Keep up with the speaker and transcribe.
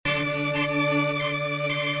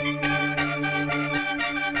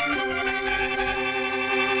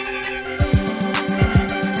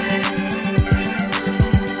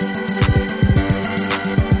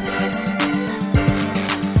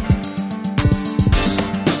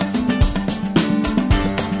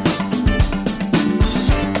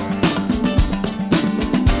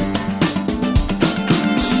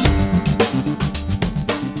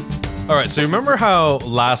right, so remember how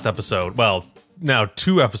last episode, well, now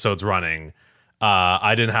 2 episodes running,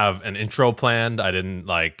 I didn't have an intro planned. I didn't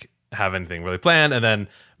have anything really planned. And then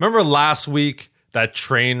remember last week, that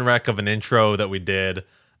train wreck of an intro that we did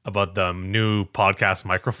about the new podcast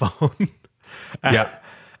microphone? Yeah.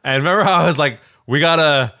 And remember how I was like, we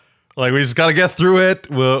just gotta get through it.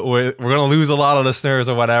 We're gonna lose a lot of listeners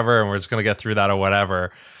or whatever, and we're just gonna get through that or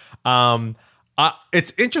whatever.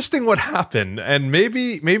 It's interesting what happened, and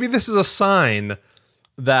maybe this is a sign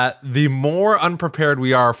that the more unprepared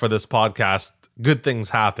we are for this podcast, good things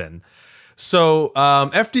happen. So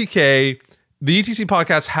FDK, the ETC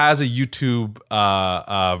podcast, has a YouTube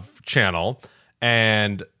channel,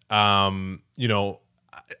 and you know,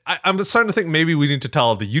 I'm starting to think maybe we need to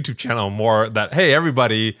tell the YouTube channel more that, hey,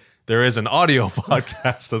 everybody, there is an audio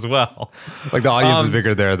podcast as well. Like the audience is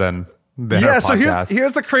bigger there than yeah. our So podcast.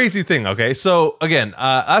 here's the crazy thing. Okay, so again,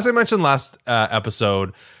 as I mentioned last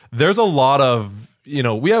episode, there's a lot of, you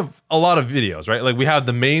know, we have a lot of videos, right? Like we have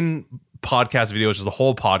the main podcast video, which is the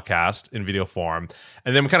whole podcast in video form,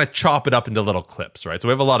 and then we kind of chop it up into little clips, right? So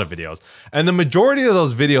we have a lot of videos, and the majority of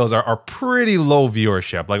those videos are pretty low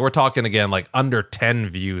viewership. Like we're talking again like under 10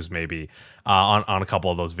 views maybe on a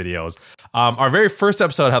couple of those videos. Our very first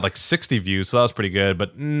episode had like 60 views, so that was pretty good,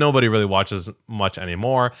 but nobody really watches much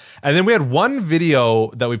anymore. And then we had one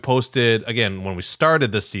video that we posted again when we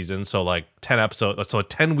started this season, so like 10 episodes, so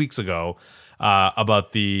 10 weeks ago,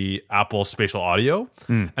 about the Apple Spatial Audio,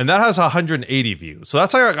 and that has 180 views. So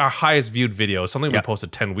that's like our highest viewed video, something we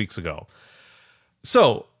posted 10 weeks ago.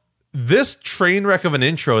 So this train wreck of an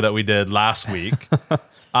intro that we did last week,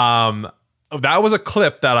 that was a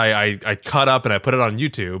clip that I cut up and I put it on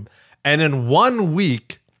YouTube. And in 1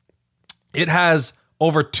 week, it has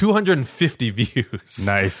over 250 views.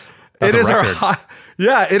 Nice. That's It a is record.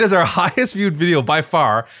 it is our highest viewed video by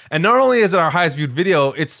far. And not only is it our highest viewed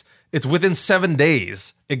video, it's within 7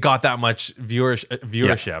 days it got that much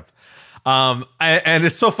viewership. And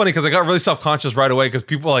it's so funny because I got really self-conscious right away because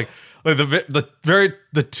people like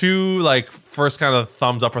the two like first kind of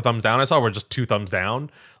thumbs up or thumbs down I saw were just 2 thumbs down.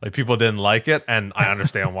 Like people didn't like it, and I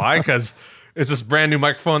understand why, because it's this brand new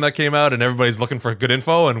microphone that came out and everybody's looking for good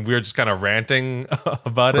info, and we're just kind of ranting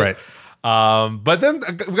about it. Right. But then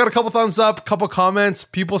we got a couple thumbs up, a couple comments.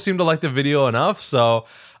 People seem to like the video enough. So,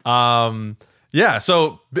 yeah.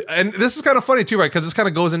 So, and this is kind of funny too, right? Because this kind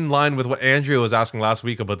of goes in line with what Andrea was asking last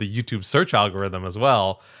week about the YouTube search algorithm as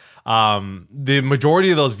well. The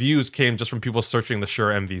majority of those views came just from people searching the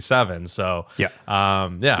Shure MV7. So,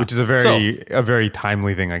 yeah. Which is a very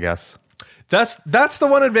timely thing, I guess. That's the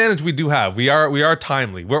one advantage we do have. We are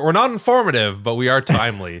timely. We're not informative, but we are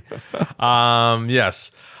timely.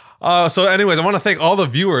 Yes. So anyways, I want to thank all the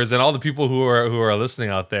viewers and all the people who are listening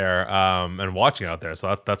out there and watching out there.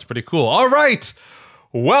 So that's pretty cool. All right.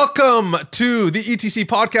 Welcome to the ETC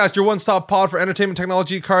podcast, your one-stop pod for entertainment,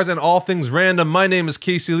 technology, cars, and all things random. My name is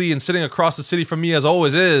Casey Lee, and sitting across the city from me, as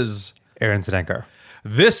always, is Aaron Zdenkar.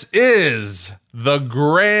 This is the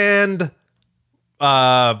grand.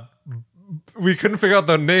 We couldn't figure out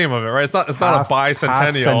the name of it, right? It's not a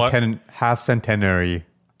bicentennial.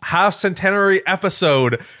 Half centenary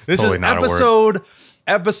episode. This totally is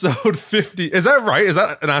episode 50. Is that right? Is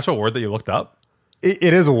that an actual word that you looked up?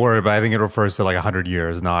 It is a word, but I think it refers to like 100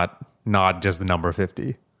 years, not just the number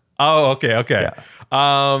 50. Oh, okay. Yeah.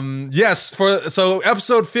 Yes. So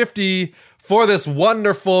episode 50 for this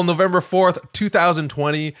wonderful November 4th,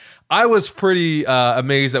 2020. I was pretty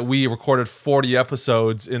amazed that we recorded 40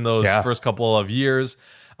 episodes in those first couple of years.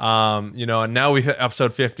 And now we hit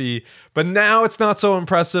episode 50, but now it's not so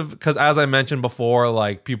impressive because, as I mentioned before,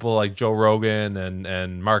 like people like Joe Rogan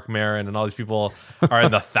and Mark Maron and all these people are in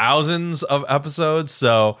the thousands of episodes.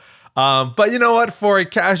 So, but you know what? For a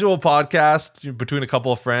casual podcast between a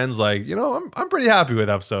couple of friends, like, I'm pretty happy with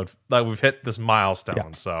episode that we've hit this milestone. Yeah.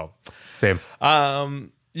 So, same.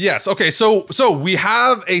 Yes. Okay. So we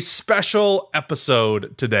have a special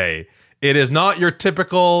episode today. It is not your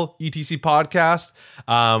typical ETC podcast.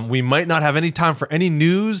 We might not have any time for any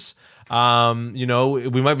news. We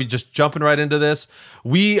might be just jumping right into this.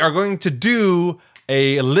 We are going to do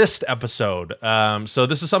a list episode. So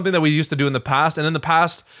this is something that we used to do in the past. And in the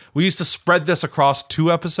past, we used to spread this across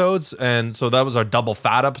 2 episodes. And so that was our double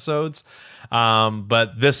fat episodes.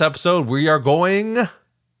 But this episode, we are going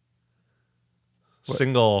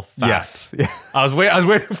single fat. Yes. I was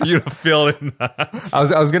waiting for you to fill in that. I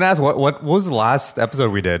was gonna ask what was the last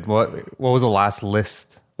episode we did? What was the last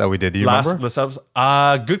list that we did? Do you remember? List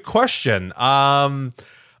episode? Good question.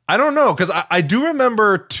 I don't know, because I do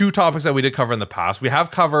remember 2 topics that we did cover in the past. We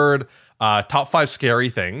have covered top 5 scary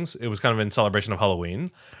things. It was kind of in celebration of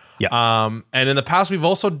Halloween. And in the past, we've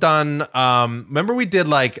also done. Remember, we did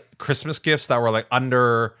like Christmas gifts that were like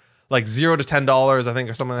under like $0 to $10, I think,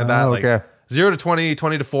 or something like that. Okay. Like 0 to 20,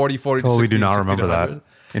 20 to 40, 40 Totally to 60, do not 60 to remember 100. that.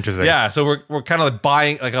 Interesting. Yeah, so we're kind of like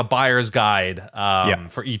buying like a buyer's guide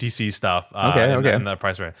for ETC stuff. In the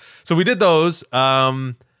price range. So we did those.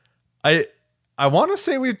 I want to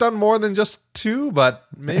say we've done more than just 2, but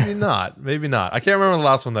maybe not. Maybe not. I can't remember the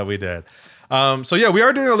last one that we did. So yeah, we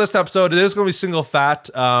are doing a list episode. It is going to be single fat,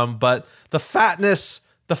 but the fatness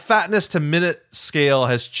to minute scale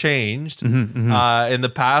has changed. In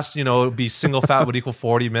the past, it'd be single fat would equal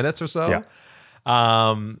 40 minutes or so. Yeah.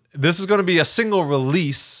 This is going to be a single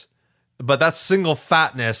release, but that single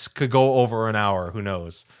fatness could go over an hour. Who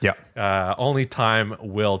knows? Yeah. Only time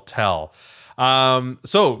will tell.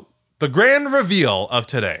 So the grand reveal of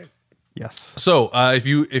today. Yes. So if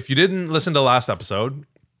you didn't listen to last episode,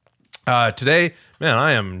 today, man,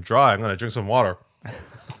 I am dry. I'm going to drink some water.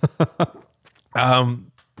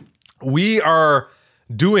 We are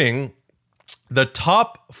doing the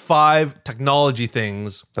top 5 technology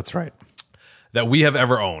things. That's right. That we have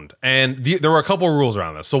ever owned. And there were a couple of rules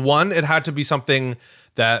around this. So one, it had to be something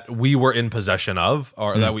that we were in possession of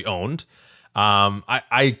or that we owned.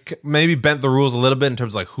 I maybe bent the rules a little bit in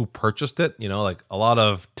terms of like who purchased it. Like a lot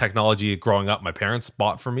of technology growing up, my parents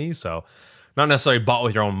bought for me. So not necessarily bought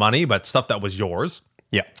with your own money, but stuff that was yours.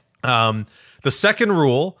 Yeah. The second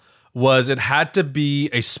rule was it had to be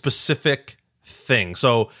a specific thing.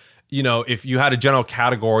 So, if you had a general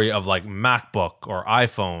category of like MacBook or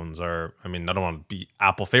iPhones or, I don't want to be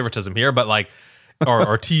Apple favoritism here, but like,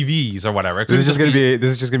 or TVs or whatever. This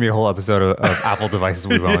is just gonna be a whole episode of Apple devices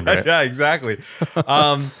we've owned, right? Yeah, exactly.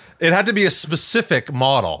 It had to be a specific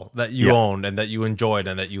model that you owned and that you enjoyed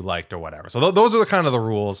and that you liked or whatever. So those are the kind of the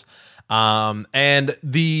rules. And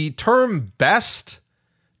the term best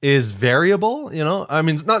is variable,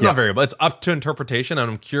 not variable. It's up to interpretation. And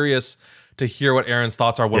I'm curious to hear what Aaron's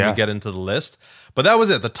thoughts are when we get into the list. But that was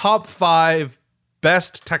it. The top 5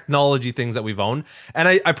 best technology things that we've owned. And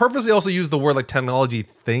I purposely also use the word like technology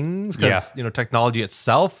things because, technology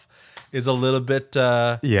itself is a little bit...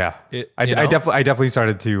 I definitely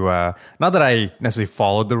started to... not that I necessarily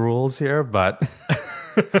followed the rules here, but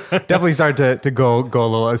definitely started to go a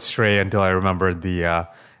little astray until I remembered the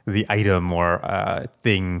item or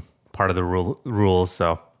thing part of the rules.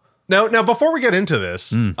 So now before we get into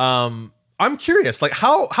this, I'm curious, like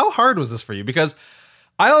how hard was this for you? Because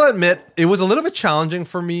I'll admit it was a little bit challenging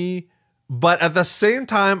for me, but at the same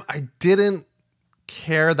time, I didn't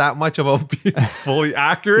care that much about being fully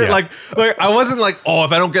accurate. Yeah. Like I wasn't like, oh,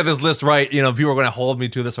 if I don't get this list right, people are going to hold me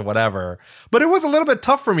to this or whatever. But it was a little bit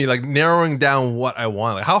tough for me, like narrowing down what I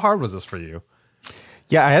want. Like, how hard was this for you?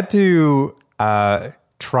 Yeah, I had to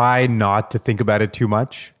try not to think about it too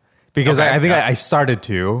much because I think I started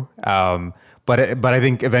to, but I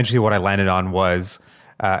think eventually what I landed on was,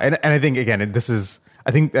 and I think again, this is,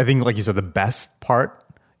 I think like you said, the best part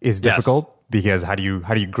is difficult because how do you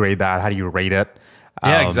grade that? How do you rate it?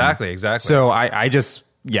 Yeah, exactly. So I just,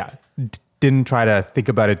 didn't try to think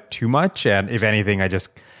about it too much. And if anything, I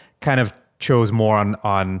just kind of chose more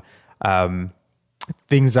on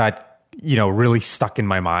things that, really stuck in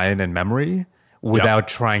my mind and memory without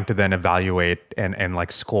trying to then evaluate and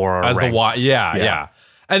like score or as rank. the why. Yeah.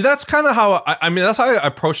 And that's kind of how, that's how I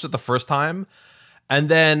approached it the first time. And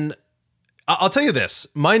then I'll tell you this,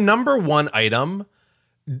 my number 1 item,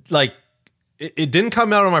 like, it didn't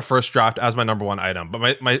come out on my first draft as my number 1 item,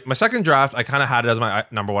 but my second draft, I kind of had it as my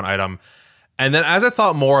number 1 item. And then as I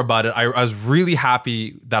thought more about it, I was really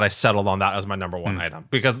happy that I settled on that as my number 1 item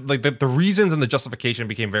because like the reasons and the justification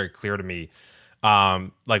became very clear to me,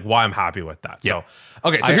 like why I'm happy with that. So,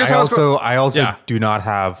 okay. So here's how I also do not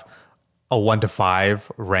have a 1 to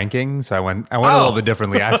 5 ranking. So I went a little bit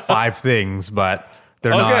differently. I have 5 things, but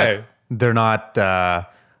they're not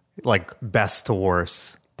like best to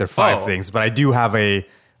worst. They're 5 things, but I do have an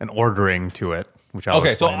ordering to it, which I'll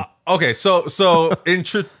explain. So in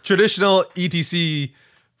traditional ETC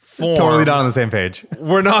form, totally not on the same page.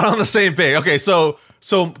 We're not on the same page. Okay, so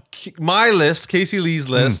my list, Casey Lee's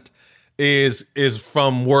list, is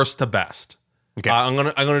from worst to best. Okay, I'm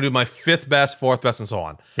gonna do my 5th best, 4th best, and so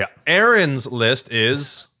on. Yeah. Aaron's list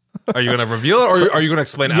is. Are you gonna reveal it, or are you gonna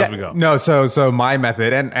explain it as we go? No. So my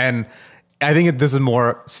method and. I think this is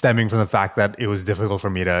more stemming from the fact that it was difficult for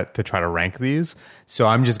me to try to rank these. So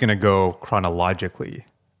I'm just going to go chronologically,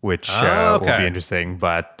 which will be interesting.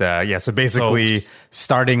 But so basically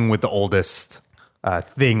starting with the oldest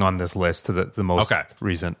thing on this list to the most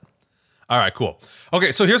recent. All right, cool.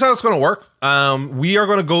 Okay, so here's how it's going to work. We are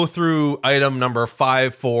going to go through item number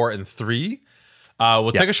 5, 4, and 3.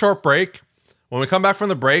 We'll take a short break. when we come back from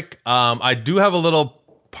the break, I do have a little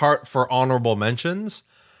part for honorable mentions.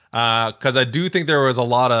 Because I do think there was a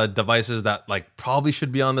lot of devices that like probably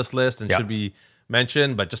should be on this list and should be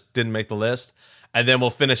mentioned, but just didn't make the list. And then we'll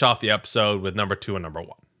finish off the episode with number 2 and number 1.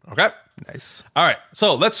 Okay? Nice. All right.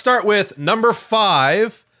 So let's start with number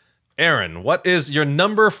 5. Aaron, what is your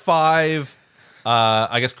number 5,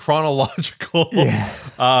 I guess, chronological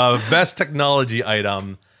best technology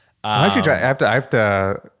item? I'm actually trying,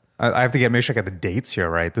 I have to make sure I get the dates here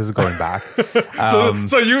right. This is going back.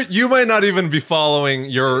 So you might not even be following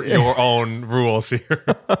your own rules here.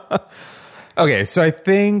 Okay, so I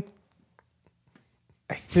think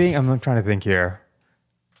I'm trying to think here.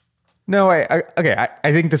 No, I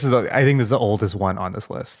think this is the oldest one on this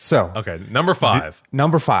list. So okay, number 5.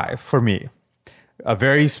 Number 5 for me, a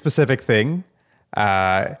very specific thing,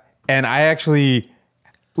 and I actually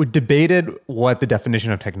debated what the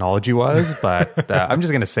definition of technology was, but I'm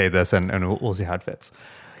just going to say this and we'll see how it fits.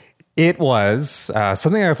 It was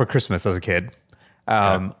something I got for Christmas as a kid,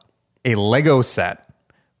 a Lego set,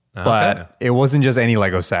 but it wasn't just any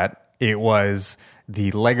Lego set. It was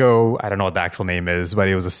the Lego, I don't know what the actual name is, but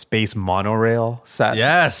it was a space monorail set.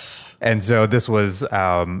 Yes. And so this was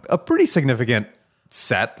a pretty significant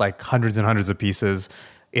set, like hundreds and hundreds of pieces.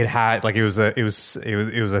 It had like it was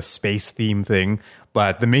a space theme thing,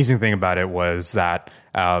 but the amazing thing about it was that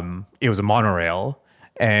it was a monorail,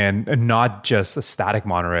 and not just a static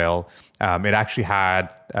monorail. It actually had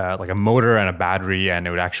like a motor and a battery, and it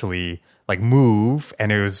would actually like move,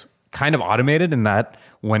 and it was kind of automated in that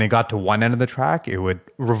when it got to one end of the track, it would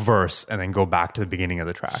reverse and then go back to the beginning of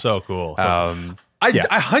the track. So cool. I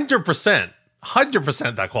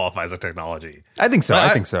 100% that qualifies as technology. I think so. I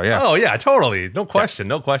think so. Yeah. Oh yeah, totally. No question.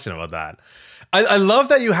 No question about that. I love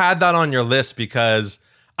that you had that on your list because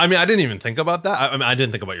I mean I didn't even think about that. I mean I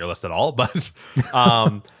didn't think about your list at all, but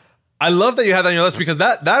I love that you had that on your list because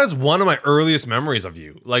that is one of my earliest memories of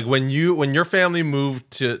you. Like when your family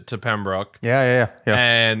moved to Pembroke. Yeah.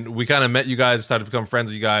 And we kind of met you guys, started to become friends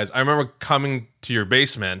with you guys. I remember coming to your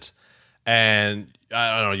basement and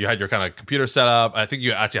I don't know, you had your kind of computer set up. I think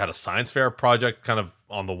you actually had a science fair project kind of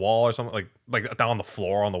on the wall or something, like down on the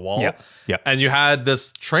floor on the wall. Yeah. And you had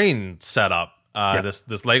this train set up,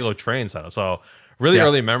 this Lego train set up. So really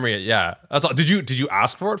early memory. Yeah. That's all. Did you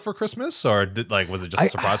ask for it for Christmas or was it just a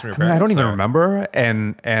surprise from your parents? I don't even remember.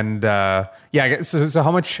 And so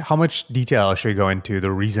how much detail should we go into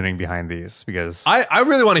the reasoning behind these? Because I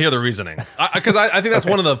really want to hear the reasoning because I think that's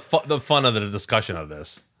one of the fun of the discussion of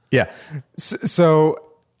this. Yeah. So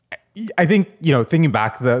I think, thinking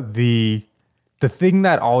back, the thing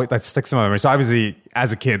that sticks in my memory. So obviously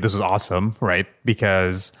as a kid, this was awesome, right?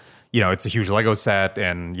 Because, it's a huge Lego set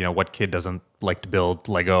and, what kid doesn't like to build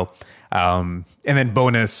Lego? And then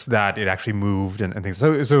bonus that it actually moved and things.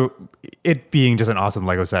 So it being just an awesome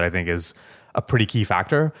Lego set, I think is a pretty key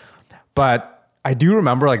factor. But I do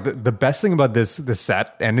remember like the best thing about this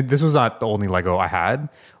set, and this was not the only Lego I had,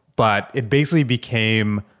 but it basically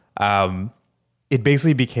became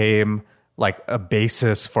like a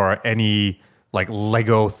basis for any like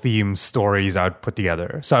Lego themed stories I would put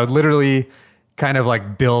together. So I would literally kind of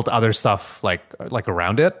like build other stuff like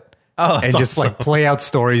around it. And just like play out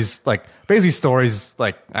stories, like basically stories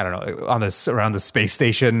like, I don't know, around the space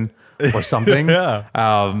station or something.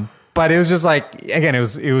 But it was just like, again, it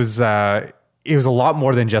was a lot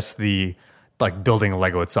more than just the like building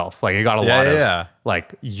Lego itself. Like it got a lot of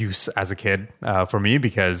like use as a kid for me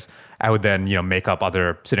because I would then, make up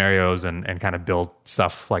other scenarios and kind of build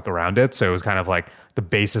stuff like around it. So it was kind of like the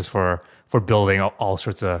basis for building all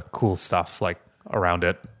sorts of cool stuff like around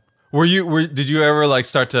it. Did you ever like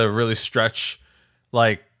start to really stretch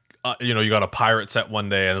like, you got a pirate set one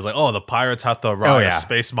day and it's like, oh, the pirates have to ride a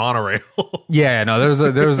space monorail. No,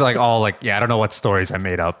 there was like all like, I don't know what stories I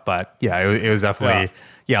made up, but it was definitely,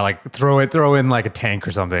 like throw in like a tank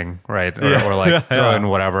or something, right? Or like throw in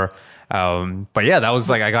whatever. But that was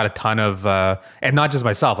like, I got a ton of, and not just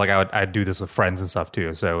myself, like I'd do this with friends and stuff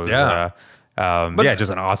too. So it was,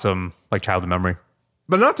 just an awesome like childhood memory.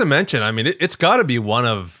 But not to mention, I mean, it's got to be one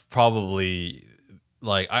of probably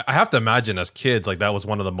like I have to imagine as kids, like that was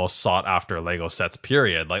one of the most sought after Lego sets.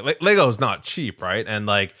 Period. Like Lego is not cheap, right? And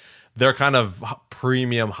like they're kind of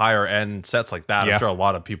premium, higher end sets like that. I'm sure a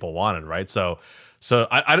lot of people wanted, right? So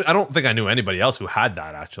I don't think I knew anybody else who had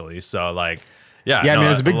that actually. So like. I mean, it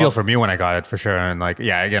was a big deal for me when I got it for sure. And like,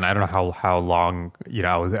 again, I don't know how long,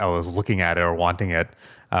 I was looking at it or wanting it.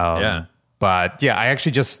 But I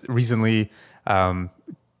actually just recently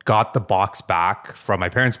got the box back from my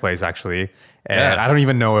parents' place actually. And I don't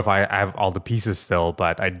even know if I have all the pieces still,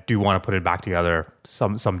 but I do want to put it back together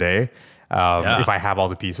someday. if I have all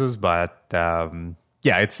the pieces. But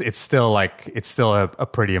yeah, it's still a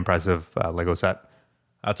pretty impressive Lego set.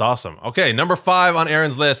 That's awesome. Okay, number 5 on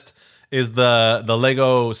Aaron's list is the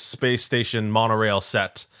Lego Space Station monorail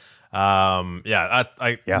set.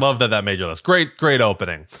 I love that made your list. Great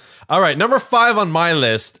opening. All right, number 5 on my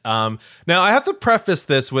list. Now I have to preface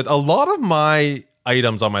this with a lot of my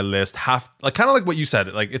items on my list have like kind of like what you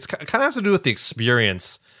said. Like it's kind of has to do with the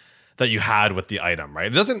experience that you had with the item, right?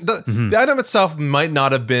 It doesn't. The item itself might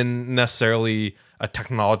not have been necessarily a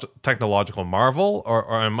technological marvel,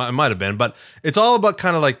 or it might have been, but it's all about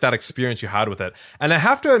kind of like that experience you had with it. And I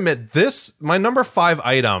have to admit, my number 5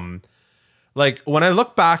 item, like when I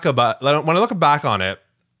look back on it,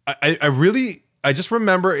 I just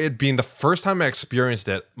remember it being the first time I experienced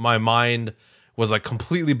it. My mind was like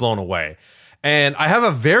completely blown away, and I have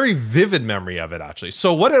a very vivid memory of it actually.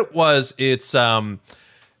 So what it was, it's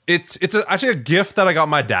actually a gift that I got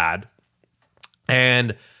my dad,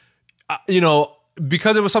 and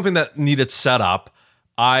because it was something that needed setup,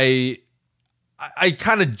 I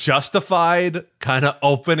kind of justified kind of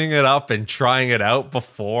opening it up and trying it out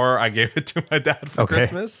before I gave it to my dad for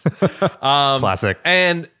Christmas. Classic.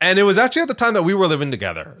 And it was actually at the time that we were living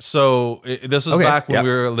together. So this was back when we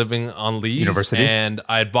were living on Leeds. University. And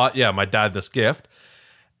I had bought, my dad this gift.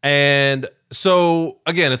 And so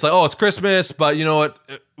again, it's like, oh, it's Christmas, but you know what?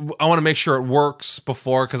 I want to make sure it works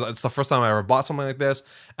before, because it's the first time I ever bought something like this.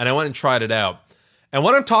 And I went and tried it out. And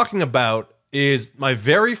what I'm talking about is my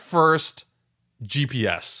very first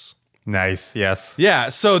GPS. Nice. Yes. Yeah.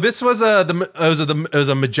 So this was a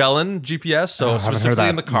Magellan GPS. So specifically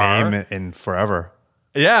in the car. Name in forever.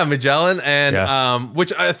 Yeah, Magellan, and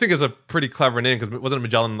which I think is a pretty clever name, because wasn't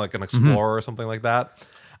Magellan like an Explorer or something like that?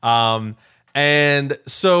 And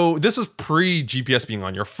so this was pre GPS being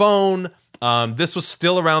on your phone. This was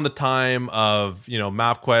still around the time of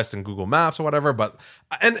MapQuest and Google Maps or whatever. But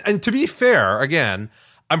and to be fair, again,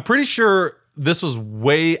 I'm pretty sure this was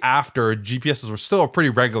way after GPSs were still a pretty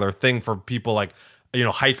regular thing for people like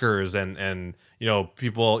hikers and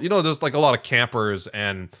people. There's like a lot of campers,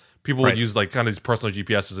 and people would use like kind of these personal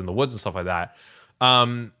GPSs in the woods and stuff like that.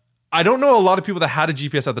 I don't know a lot of people that had a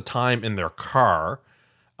GPS at the time in their car.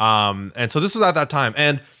 And so this was at that time.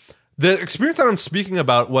 And the experience that I'm speaking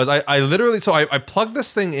about was I literally, so I plugged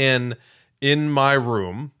this thing in my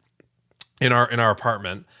room, in our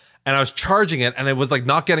apartment, and I was charging it, and it was like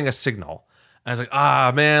not getting a signal. I was like,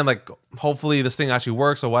 man, like hopefully this thing actually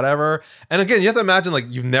works or whatever. And again, you have to imagine like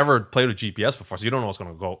you've never played with GPS before, so you don't know what's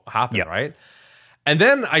going to happen, right? And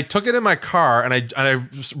then I took it in my car, and I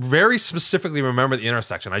very specifically remember the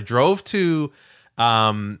intersection. I drove to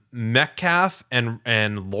Metcalfe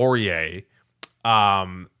and Laurier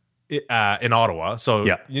in Ottawa. So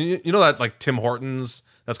you know that like Tim Hortons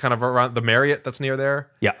that's kind of around the Marriott that's near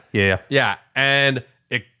there? Yeah. And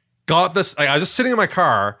it got this, like, I was just sitting in my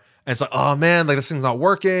car, and it's like, oh man, like this thing's not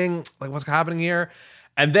working. Like what's happening here?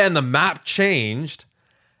 And then the map changed,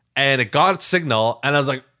 and it got its signal, and I was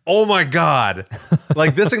like, oh my God,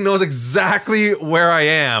 like this thing knows exactly where I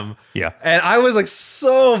am. Yeah. And I was like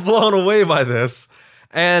so blown away by this.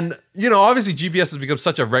 And, obviously GPS has become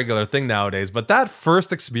such a regular thing nowadays, but that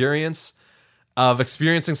first experience of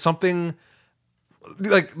experiencing something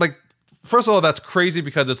like first of all, that's crazy,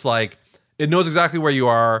 because it's like, it knows exactly where you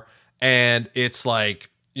are. And it's like,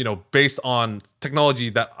 based on technology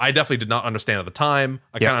that I definitely did not understand at the time.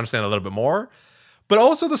 I kind of understand a little bit more. But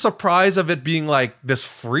also the surprise of it being like this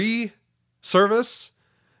free service,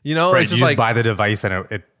 Right, it's just you like buy the device and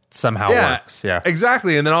it somehow works. Yeah,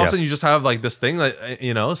 exactly. And then all of a sudden you just have like this thing that,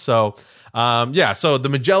 so, so the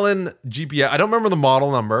Magellan GPS, I don't remember the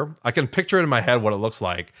model number. I can picture it in my head what it looks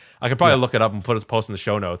like. I can probably look it up and put his post in the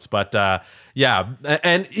show notes. But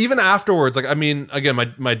and even afterwards, like, I mean, again,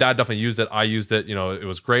 my dad definitely used it. I used it, it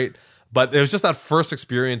was great. But it was just that first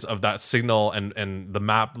experience of that signal and the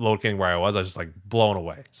map locating where I was just like blown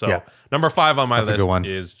away. So number 5 on my list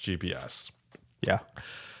is GPS. Yeah.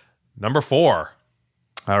 Number 4.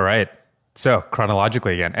 All right. So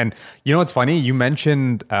chronologically again. And you know what's funny? You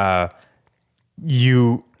mentioned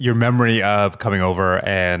your memory of coming over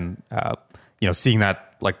and seeing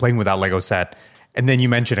that, like playing with that Lego set. And then you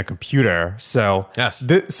mentioned a computer. So yes.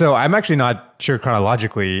 So I'm actually not sure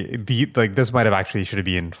chronologically. This might have actually should have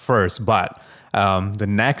been first, but the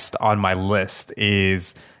next on my list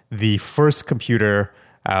is the first computer,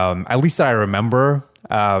 at least that I remember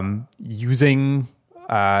using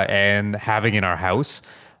and having in our house.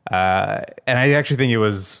 And I actually think it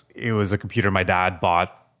was a computer my dad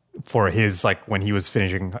bought for his, like, when he was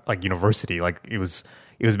finishing like university. Like it was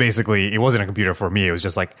basically, it wasn't a computer for me. It was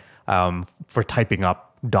just like for typing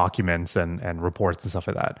up documents and reports and stuff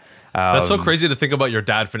like that. That's so crazy to think about your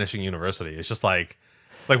dad finishing university. It's just like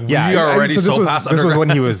we Yeah, are already this so was, past this was when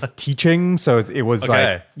undergrad. he was teaching, so it was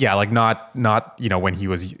Okay. like not when he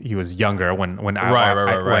was younger when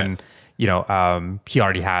Right. when he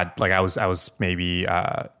already had like I was maybe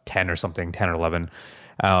 10 or something, 10 or 11.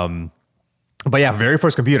 But yeah, very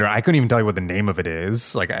first computer, I couldn't even tell you what the name of it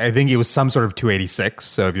is. Like I think it was some sort of 286.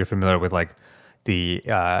 So if you're familiar with like the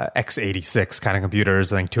x86 kind of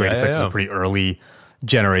computers, I think 286 is yeah. a pretty early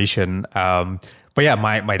generation. But yeah,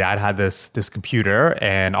 my dad had this computer,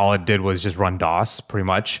 and all it did was just run DOS pretty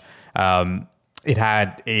much. It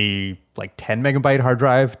had a like 10 megabyte hard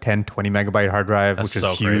drive, 20 megabyte hard drive, That's which is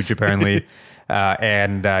so huge crazy. apparently.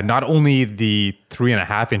 And not only the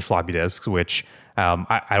 3.5-inch floppy disks, which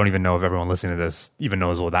I don't even know if everyone listening to this even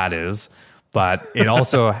knows what that is, but it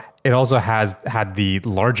also had the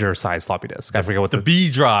larger size floppy disk. I forget what the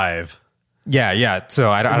B drive. yeah.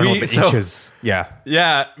 So I don't know what the inches. Yeah.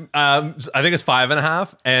 Yeah, I think it's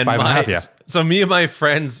 5.5. And 5.5, yeah. So me and my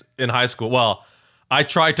friends in high school, well, I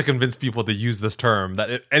tried to convince people to use this term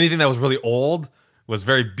that anything that was really old was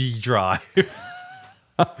very B drive.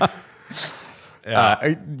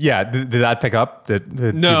 Yeah. Did that pick up? Did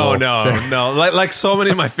No. people say- Like so many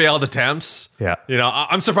of my failed attempts. Yeah.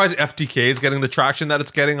 I'm surprised FTK is getting the traction that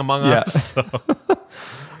it's getting among Yeah. us. So.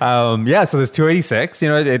 So there's 286.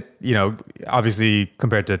 Obviously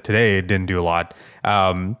compared to today, it didn't do a lot.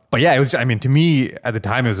 But yeah, it was. I mean, to me at the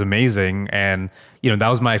time, it was amazing, and that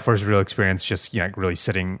was my first real experience. Just really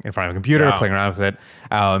sitting in front of a computer, Wow. playing around with it.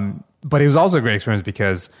 But it was also a great experience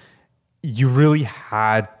because you really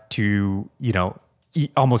had to,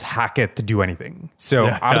 almost hack it to do anything. So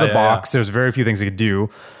out of the box, there's very few things you could do.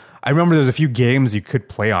 I remember there's a few games you could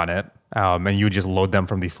play on it, and you would just load them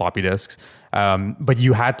from these floppy disks. But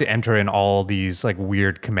you had to enter in all these like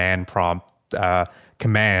weird command prompt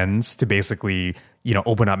commands to basically,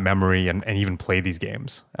 open up memory and even play these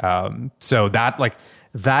games. So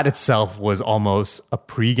that itself was almost a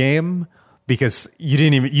pre-game because you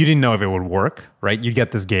didn't know if it would work, right? You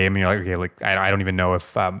get this game and you're like, okay, like I don't even know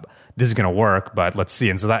if this is gonna work, but let's see.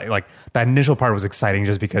 And so that initial part was exciting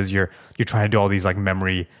just because you're trying to do all these like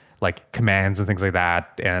memory like commands and things like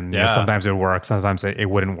that. And sometimes it would work, sometimes it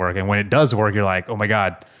wouldn't work. And when it does work, you're like, oh my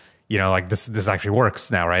God, like this actually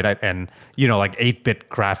works now, right? And like 8-bit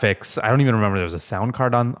graphics. I don't even remember there was a sound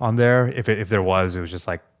card on there. If there was, it was just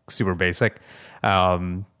like super basic.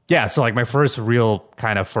 So like my first real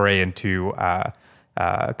kind of foray into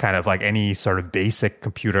kind of like any sort of basic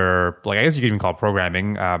computer, like I guess you could even call it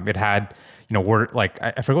programming. It had, Word, like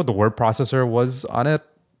I forget what the word processor was on it.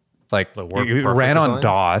 Like The Word it Perfect ran or on something?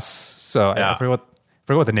 DOS, so I forget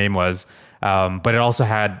what the name was. But it also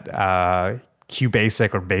had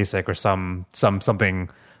QBasic or Basic or something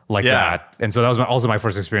like that. And so that was also my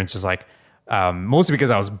first experience, just like mostly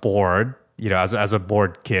because I was bored, as a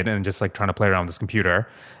bored kid and just like trying to play around with this computer.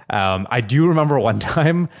 I do remember one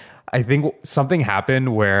time, I think something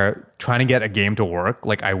happened where trying to get a game to work,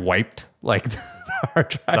 like I wiped like the hard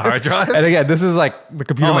drive. The hard drive? And again, this is like the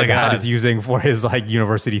computer Oh my my dad God. is using for his like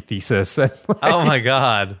university thesis. And, like, Oh my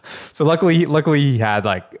God. so luckily he had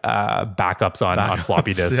like backups on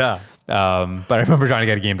floppy disks. Yeah. But I remember trying to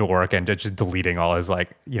get a game to work and just deleting all his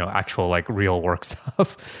like, actual like real work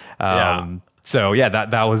stuff. So yeah,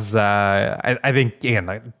 that was, I think again,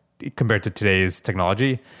 like, compared to today's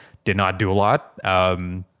technology, did not do a lot.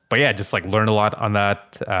 But yeah, just like learned a lot on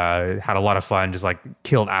that, had a lot of fun, just like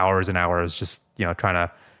killed hours and hours, just, trying to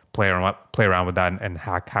play around with that and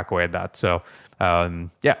hack away at that. So,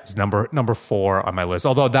 it's number 4 on my list.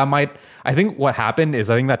 Although I think what happened is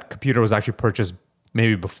I think that computer was actually purchased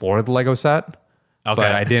maybe before the Lego set.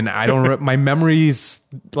 Okay. But my memories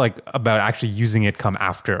like about actually using it come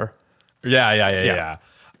after. Yeah.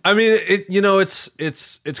 I mean,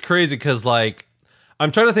 it's crazy because like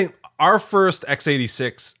I'm trying to think. Our first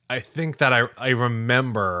x86, I think that I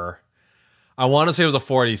remember. I want to say it was a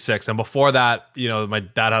 486, and before that, my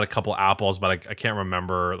dad had a couple Apples, but I can't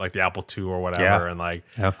remember like the Apple II or whatever. Yeah. And like,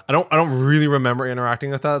 Yeah. I don't really remember interacting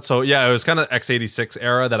with that. So yeah, it was kind of x86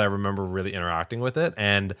 era that I remember really interacting with it,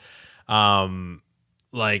 and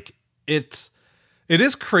like it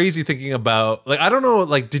is crazy thinking about like I don't know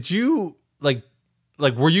like did you like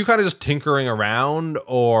were you kind of just tinkering around,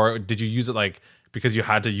 or did you use it like because you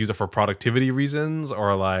had to use it for productivity reasons,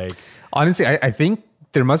 or like Honestly, I think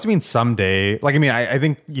there must have been some day. Like, I mean, I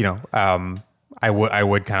think I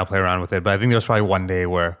would kind of play around with it, but I think there was probably one day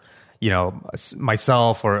where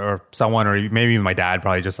myself or someone or maybe even my dad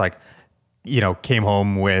probably just like came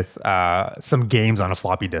home with some games on a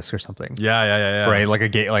floppy disk or something. yeah Right, like a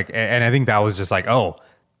game, like, and I think that was just like, oh,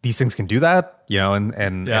 these things can do that,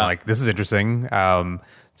 and like this is interesting.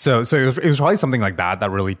 So it was probably something like that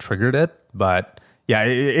really triggered it. But yeah,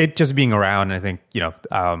 it just being around, I think,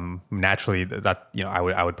 naturally that,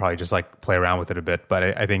 I would probably just like play around with it a bit.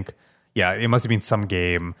 But I think, yeah, it must have been some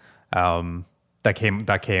game that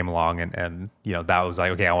came along and that was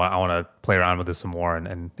like, okay, I want to play around with this some more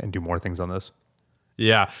and do more things on this.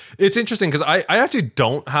 Yeah, it's interesting because I actually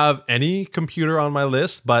don't have any computer on my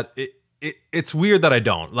list, but it's weird that I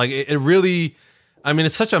don't. Like it really, I mean,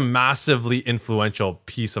 it's such a massively influential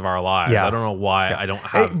piece of our lives. Yeah. I don't know why I don't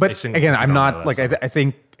have. But again, I'm not like I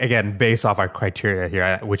think again based off our criteria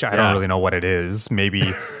here, which I don't really know what it is.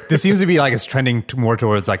 Maybe this seems to be like it's trending more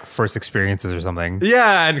towards like first experiences or something.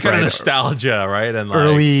 Yeah, and kind of nostalgia, right? And like,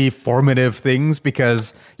 early formative things.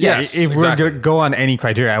 Because if we're gonna go on any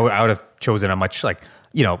criteria, I would have chosen a much like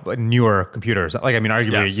newer computers. Like I mean,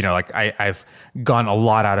 arguably, like I've gotten a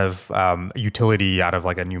lot out of utility out of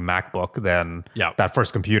like a new MacBook than that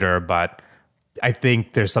first computer. But I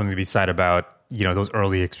think there's something to be said about those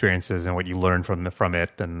early experiences and what you learn from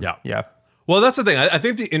it. And yeah. Well, that's the thing. I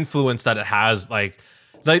think the influence that it has, like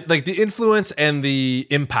the influence and the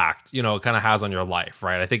impact, it kind of has on your life,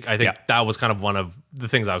 right? I think that was kind of one of the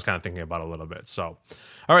things I was kind of thinking about a little bit. So,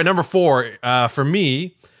 all right, number 4 for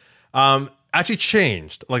me, actually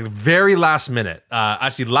changed like very last minute.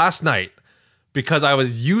 Actually, last night, because I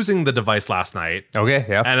was using the device last night. Okay,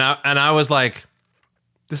 yeah, and I was like,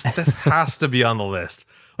 this has to be on the list.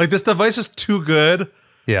 Like this device is too good,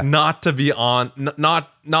 not to be on,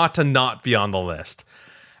 not to not be on the list.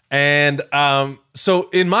 And so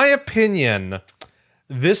in my opinion,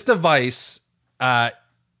 this device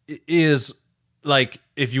is like,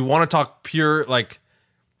 if you want to talk pure, like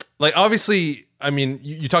obviously, I mean,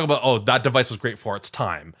 you talk about, that device was great for its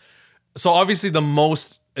time. So obviously the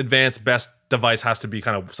most advanced, best device has to be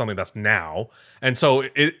kind of something that's now. And so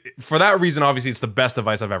for that reason, obviously it's the best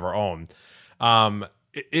device I've ever owned. But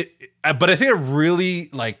I think it really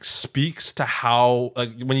like speaks to how,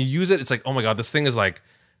 like when you use it, it's like, oh my God, this thing is like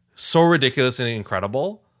so ridiculously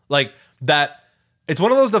incredible. Like that it's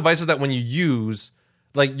one of those devices that when you use,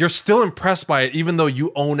 like you're still impressed by it, even though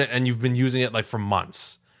you own it and you've been using it like for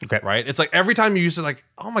months. Okay. Right. It's like every time you use it, like,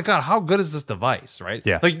 oh my God, how good is this device? Right.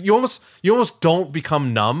 Yeah. Like you almost don't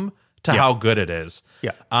become numb to how good it is.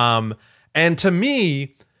 Yeah. And to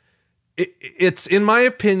me, it's in my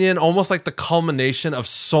opinion, almost like the culmination of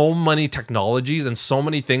so many technologies and so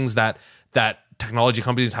many things that technology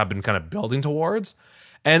companies have been kind of building towards.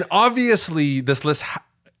 And obviously this list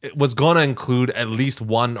was going to include at least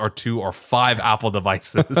 1 or 2 or 5 Apple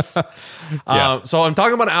devices. So I'm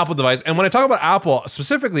talking about an Apple device. And when I talk about Apple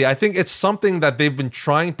specifically, I think it's something that they've been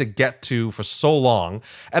trying to get to for so long.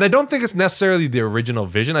 And I don't think it's necessarily the original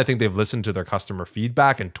vision. I think they've listened to their customer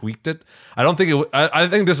feedback and tweaked it. I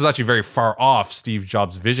think this is actually very far off Steve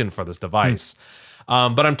Jobs' vision for this device.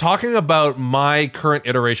 But I'm talking about my current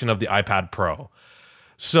iteration of the iPad Pro.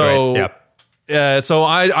 So... Right. So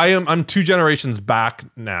I'm 2 generations back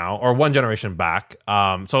now, or 1 generation back.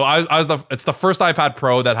 So it's the first iPad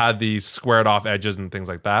Pro that had these squared off edges and things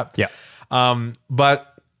like that. Yeah.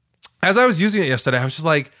 But as I was using it yesterday, I was just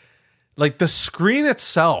like the screen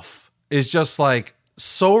itself is just like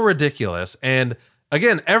so ridiculous. And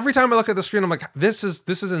again, every time I look at the screen, I'm like, this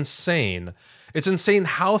is insane. It's insane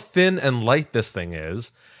how thin and light this thing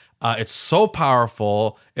is. It's so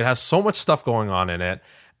powerful. It has so much stuff going on in it.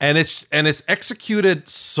 And it's executed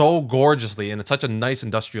so gorgeously, and it's such a nice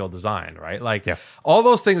industrial design, right? Like all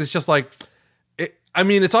those things. It's just like,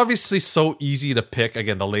 it's obviously so easy to pick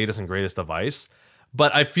again the latest and greatest device,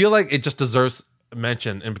 but I feel like it just deserves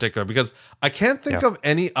mention in particular because I can't think of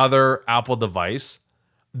any other Apple device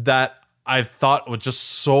that I've thought was just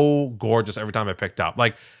so gorgeous every time I picked up.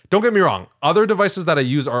 Like, don't get me wrong, other devices that I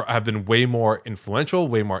use have been way more influential,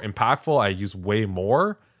 way more impactful. I use way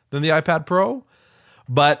more than the iPad Pro.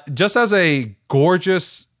 But just as a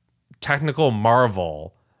gorgeous technical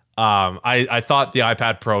marvel, I thought the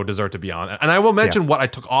iPad Pro deserved to be on. And I will mention what I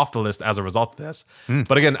took off the list as a result of this.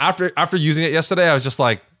 But again, after using it yesterday, I was just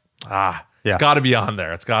like, it's got to be on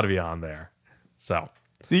there. It's got to be on there. So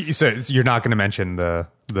you're not going to mention the.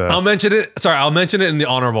 I'll mention it. Sorry, I'll mention it in the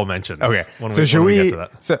honorable mentions. Okay. Should we get to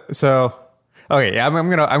that? So okay, yeah, I'm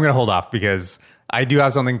gonna hold off because I do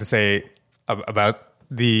have something to say about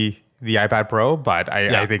the iPad Pro, but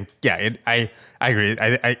I think I agree.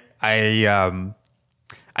 I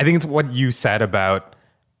think it's what you said about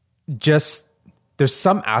just there's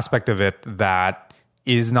some aspect of it that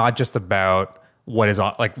is not just about what is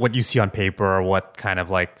on like what you see on paper or what kind of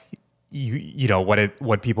like you know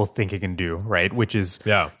what people think it can do, right? Which is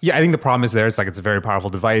Yeah. I think the problem is there. It's like it's a very powerful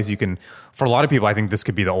device. You can, for a lot of people, I think this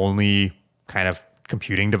could be the only kind of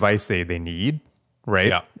computing device they need, right?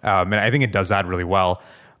 Yeah. And I think it does that really well.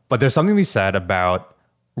 But there's something to be said about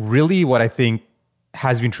really what I think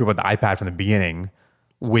has been true about the iPad from the beginning,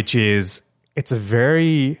 which is it's a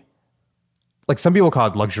very, like, some people call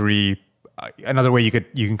it luxury. Another way you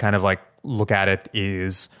can kind of like look at it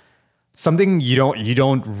is something you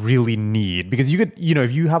don't really need, because you could, you know,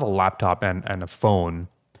 if you have a laptop and a phone,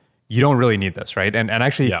 you don't really need this, right? And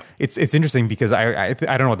actually, Yeah. it's interesting because I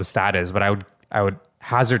don't know what the stat is, but I would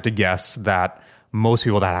hazard to guess that most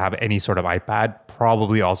people that have any sort of iPad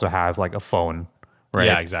probably also have like a phone, right?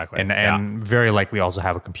 Yeah, exactly. And very likely also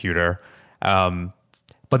have a computer.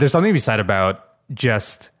 But there's something to be said about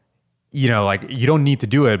just, you know, like, you don't need to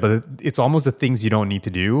do it, but it's almost the things you don't need to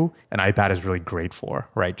do an iPad is really great for,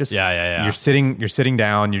 right? Just you're sitting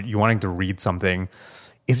down, you're wanting to read something.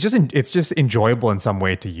 It's just enjoyable in some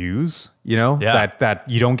way to use, you know, that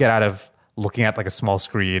you don't get out of looking at like a small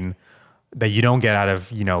screen, that you don't get out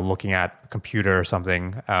of, you know, looking at a computer or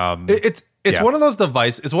something. It's one of those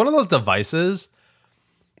devices. It's one of those devices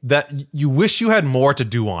that you wish you had more to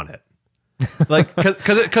do on it, like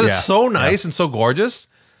because it's so nice and so gorgeous.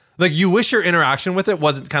 Like, you wish your interaction with it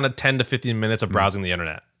wasn't kind of 10 to 15 minutes of browsing the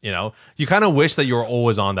internet. You know, you kind of wish that you were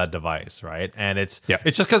always on that device, right? And it's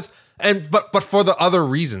just because, but for the other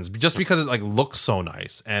reasons, just because it like looks so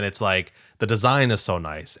nice, and it's like the design is so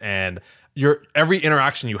nice, and every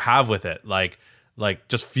interaction you have with it, like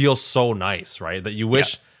just feels so nice, right? That you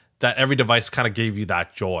wish that every device kind of gave you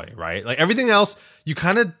that joy, right? Like, everything else, you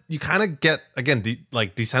kind of get, again,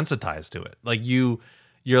 desensitized to it. Like, you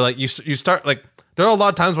start, like, there are a lot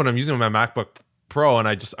of times when I'm using my MacBook Pro and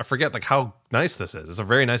I forget like how nice this is. It's a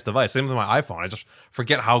very nice device. Same with my iPhone. I just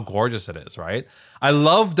forget how gorgeous it is, right? I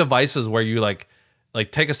love devices where you like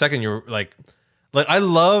take a second, you're like I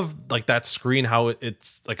love like that screen, how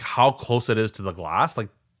it's like how close it is to the glass. Like,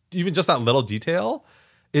 even just that little detail,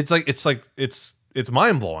 it's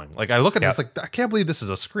mind blowing. Like, I look at this like, I can't believe this is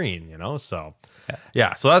a screen, you know? So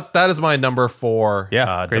so that is my number 4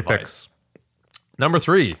 great device. Number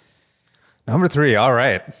 3. Number 3. All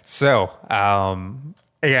right. So,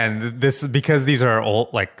 again, this, because these are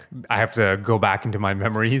old, like, I have to go back into my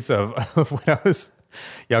memories of when I was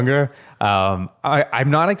younger. I'm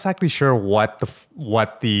not exactly sure what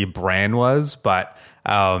the brand was, but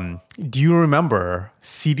do you remember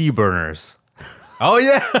CD burners? Oh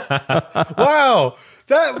yeah. Wow.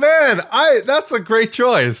 That's a great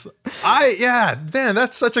choice.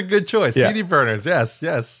 That's such a good choice. Yeah. CD burners.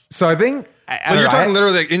 Yes. So I think, you're talking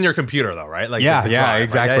literally like in your computer though, right? Like, the drive,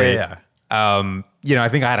 exactly. Right? Yeah. You know, I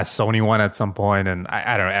think I had a Sony one at some point, and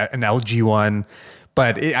I don't know, an LG one,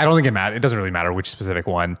 but I don't think it matters. It doesn't really matter which specific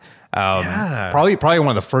one. Probably one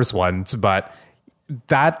of the first ones, but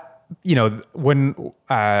that, you know, when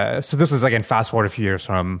so this is, again, fast forward a few years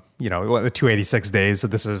from, you know, the 286 days. So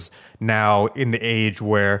this is now in the age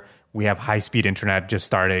where we have high speed internet just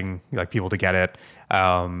starting, like, people to get it.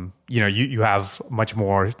 You know, you have much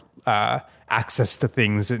more access to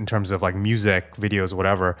things in terms of like music, videos,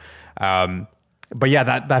 whatever. But yeah,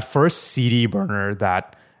 that first CD burner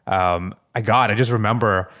that I got, I just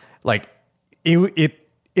remember, like,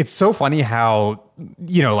 it's so funny how,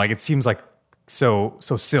 you know, like, it seems like so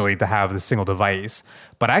silly to have this single device,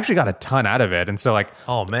 but I actually got a ton out of it. And so, like,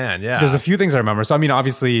 oh man, yeah, there's a few things I remember. So I mean,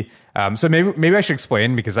 obviously, so maybe I should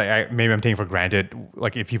explain, because maybe I'm taking for granted,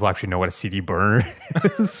 like, if people actually know what a CD burner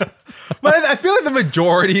is. But I feel like the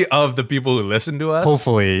majority of the people who listen to us,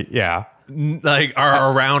 hopefully, like,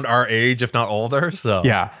 are around our age, if not older. So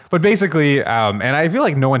yeah, but basically, and I feel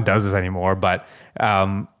like no one does this anymore, but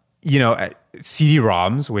you know,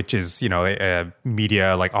 CD-ROMs, which is, you know, a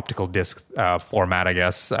media, like, optical disc format, I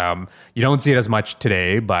guess. You don't see it as much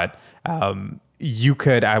today, but you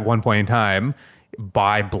could, at one point in time,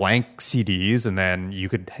 buy blank CDs, and then you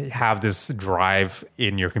could have this drive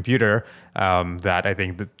in your computer that I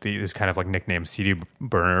think is kind of like nicknamed CD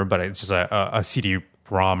burner, but it's just a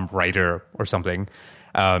CD-ROM writer or something.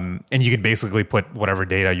 And you could basically put whatever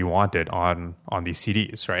data you wanted on these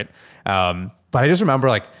CDs, right? But I just remember,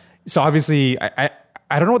 like, so obviously I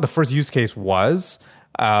don't know what the first use case was,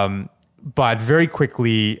 but very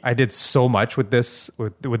quickly I did so much with this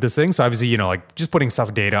thing. So obviously, you know, like, just putting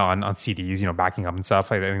data on CDs, you know, backing up and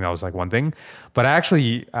stuff. I think that was like one thing, but I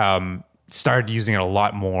actually started using it a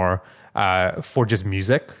lot more for just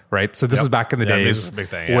music, right? So this was back in the days, music's a big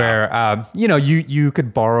thing, where you know, you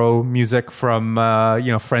could borrow music from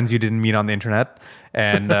you know, friends you didn't meet on the internet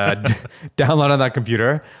and download on that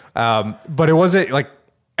computer. But it wasn't like,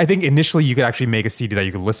 I think initially you could actually make a CD that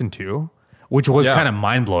you could listen to, which was Yeah. kind of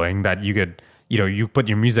mind blowing that you could, you put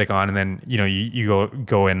your music on and then, you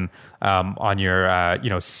go in on your,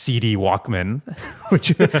 CD Walkman,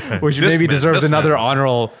 which maybe deserves another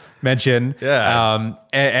honorable mention. Yeah.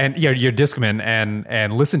 And your Discman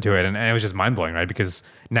and listen to it. And it was just mind blowing, right? Because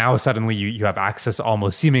now suddenly you have access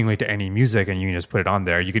almost seemingly to any music and you can just put it on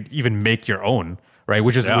there. You could even make your own, right?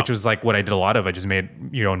 Which was like what I did a lot of. I just made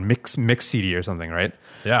your own mix CD or something, right?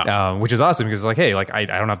 Yeah. Which is awesome because like, hey, like I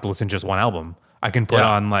don't have to listen to just one album. I can put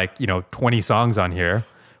on like 20 songs on here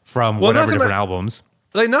from whatever different albums.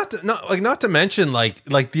 Like not to mention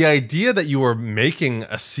like the idea that you were making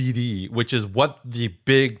a CD, which is what the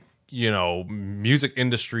big music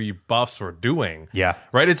industry buffs were doing. Yeah.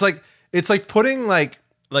 Right. It's like putting like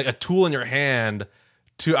a tool in your hand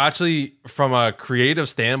to actually, from a creative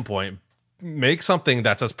standpoint, make something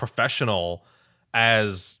that's as professional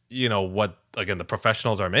as what again the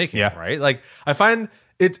professionals are making. Yeah. Right. Like I find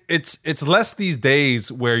it's less these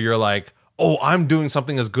days where you're like, oh, I'm doing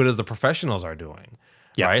something as good as the professionals are doing.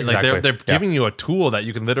 Yeah, right. exactly. Like they're giving you a tool that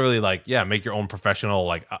you can literally make your own professional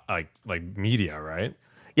like media. Right.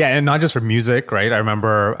 Yeah, and not just for music, right? I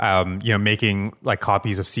remember, making like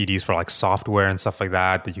copies of CDs for like software and stuff like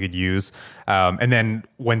that you could use. And then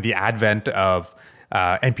when the advent of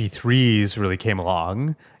MP3s really came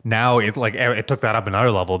along, now it took that up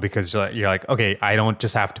another level because you're like, okay, I don't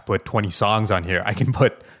just have to put 20 songs on here. I can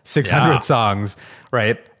put 600 songs,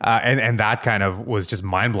 right? And that kind of was just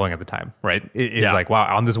mind blowing at the time, right? It's like,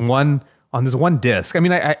 wow, on this one disc. I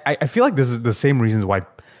mean, I feel like this is the same reasons why,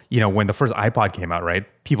 when the first iPod came out, right?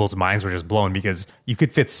 People's minds were just blown because you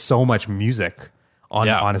could fit so much music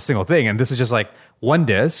on a single thing. And this is just like one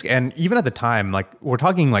disc. And even at the time, like we're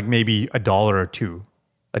talking like maybe $1 or $2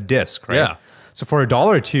 a disc, right? Yeah. So for $1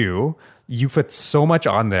 or $2, you fit so much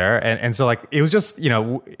on there. And so like, it was just,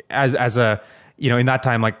 as a, in that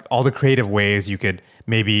time, like all the creative ways you could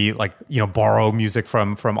maybe like, borrow music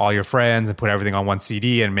from all your friends and put everything on one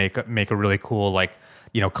CD and make a really cool, like,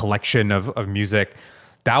 collection of music.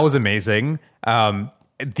 That was amazing.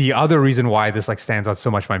 The other reason why this like stands out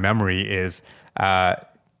so much in my memory is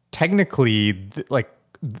technically like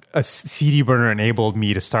a CD burner enabled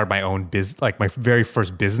me to start my own like my very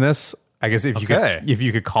first business, I guess if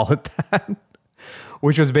you could call it that,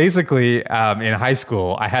 which was basically in high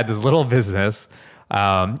school. I had this little business,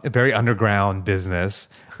 a very underground business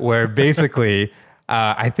where basically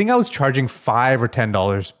I think I was charging $5 or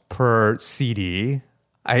 $10 per CD.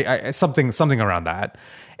 I something around that,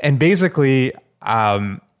 and basically,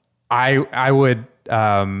 I would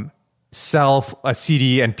sell a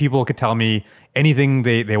CD, and people could tell me anything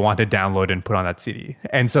they want to download and put on that CD.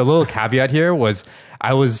 And so, a little caveat here was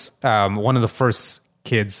I was one of the first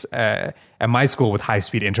kids at my school with high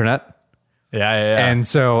speed internet. Yeah. And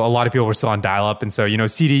so, a lot of people were still on dial up, and so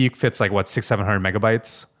CD fits like what 600-700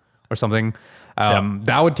 megabytes or something.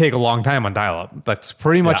 That would take a long time on dial-up. That's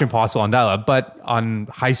pretty much impossible on dial-up. But on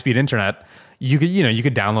high-speed internet, you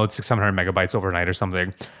could download 600 megabytes overnight or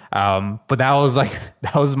something. But that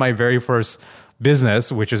was my very first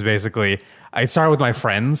business, which is basically I started with my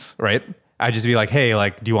friends, right? I'd just be like, hey,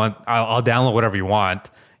 like, do you want? I'll download whatever you want,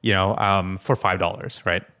 for $5,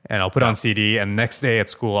 right? And I'll put it on CD. And the next day at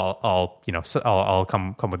school, I'll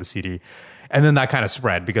come with the CD. And then that kind of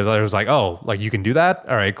spread because I was like, oh, like you can do that?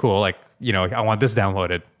 All right, cool. Like, I want this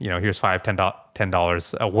downloaded. Here's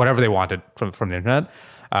 $10, whatever they wanted from the internet.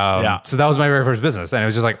 So that was my very first business, and it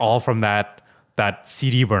was just like all from that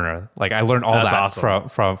CD burner. Like I learned all that awesome.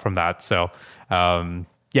 from that. So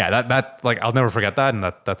that like I'll never forget that, and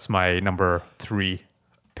that's my number 3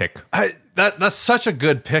 pick. That's such a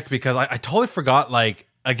good pick because I totally forgot like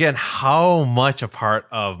again how much a part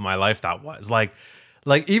of my life that was. Like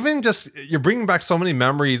even just you're bringing back so many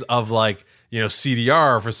memories of like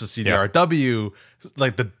CDR versus CDRW,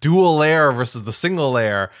 like the dual layer versus the single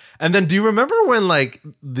layer. And then do you remember when like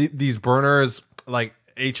these burners, like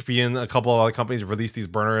HP and a couple of other companies released these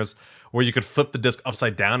burners where you could flip the disc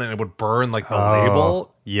upside down and it would burn like the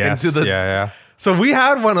label? Yes. Into the, yeah. So we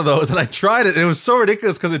had one of those and I tried it and it was so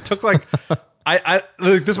ridiculous because it took like, I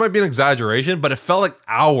like, this might be an exaggeration, but it felt like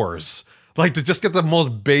hours. Like to just get the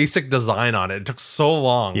most basic design on it. It took so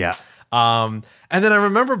long. Yeah. And then I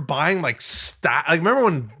remember buying like remember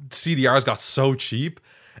when CDRs got so cheap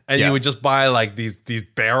and you would just buy like these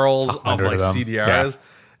barrels of like CDRs.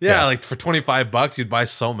 Yeah, like for $25 you'd buy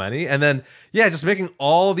so many. And then just making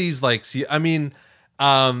all these like with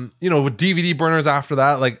DVD burners after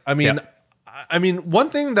that. Like I mean, I mean, one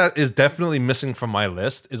thing that is definitely missing from my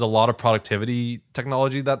list is a lot of productivity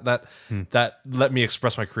technology that let me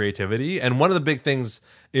express my creativity. And one of the big things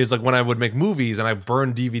is like when I would make movies and I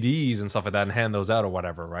burn DVDs and stuff like that and hand those out or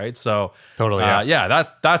whatever, right? So Totally,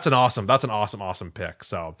 that's an awesome pick.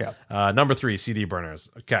 So number 3, CD burners.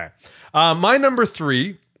 Okay, my number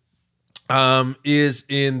 3 is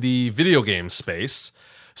in the video game space.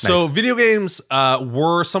 So Nice. video games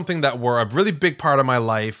were something that were a really big part of my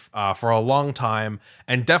life for a long time,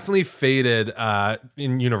 and definitely faded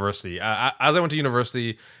in university. As I went to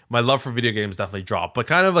university, my love for video games definitely dropped. But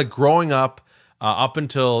kind of like growing up, up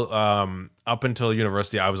until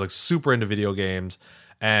university, I was like super into video games,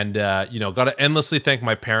 and got to endlessly thank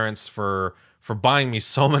my parents for buying me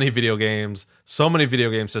so many video games, so many video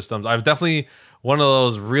game systems. I was definitely one of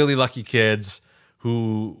those really lucky kids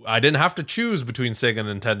who I didn't have to choose between Sega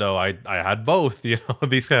and Nintendo. I had both, these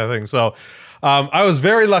kind of things. So I was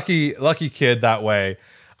very lucky kid that way.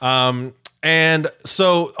 And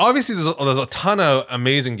so obviously there's a ton of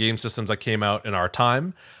amazing game systems that came out in our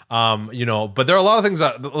time. But there are a lot of things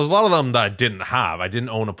there's a lot of them that I didn't have. I didn't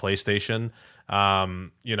own a PlayStation.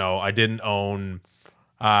 I didn't own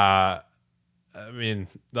I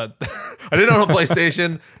didn't own a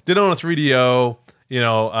PlayStation, didn't own a 3DO,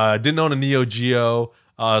 didn't own a Neo Geo,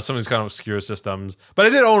 some of these kind of obscure systems, but I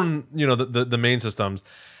did own, the main systems.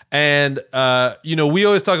 And, we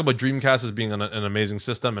always talk about Dreamcast as being an amazing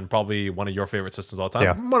system and probably one of your favorite systems of all time.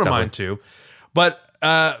 Yeah, one of mine too. But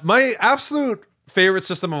my absolute favorite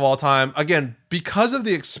system of all time, again, because of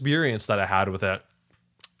the experience that I had with it,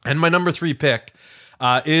 and my number 3 pick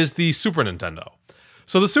is the Super Nintendo.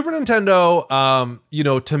 So the Super Nintendo,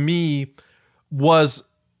 to me was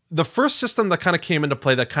the first system that kind of came into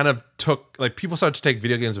play that kind of took, like, people started to take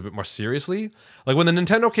video games a bit more seriously. Like when the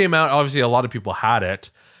Nintendo came out, obviously a lot of people had it.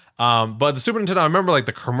 But the Super Nintendo, I remember like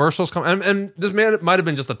the commercials come, and this might have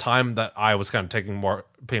been just the time that I was kind of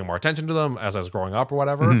paying more attention to them as I was growing up or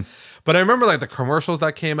whatever. Mm-hmm. But I remember like the commercials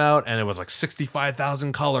that came out, and it was like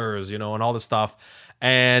 65,000 colors, and all this stuff.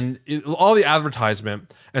 And all the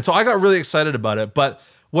advertisement. And so I got really excited about it. But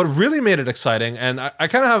what really made it exciting, and I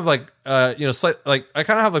kind of have like, I kind of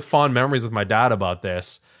have like fond memories with my dad about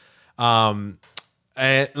this. And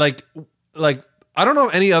like I don't know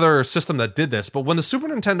any other system that did this, but when the Super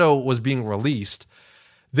Nintendo was being released,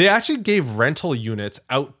 they actually gave rental units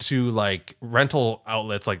out to like rental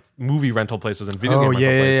outlets, like movie rental places and video game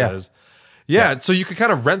rental places. Yeah, so you could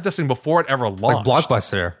kind of rent this thing before it ever launched. Like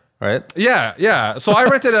Blockbuster. Right? Yeah. So I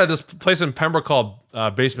rented at this place in Pembroke called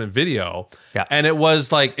Basement Video. Yeah. And it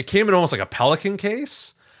was like, it came in almost like a Pelican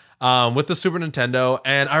case with the Super Nintendo.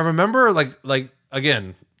 And I remember like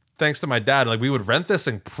again, thanks to my dad, like we would rent this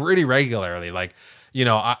thing pretty regularly. Like,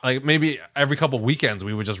 like maybe every couple weekends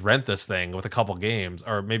we would just rent this thing with a couple games,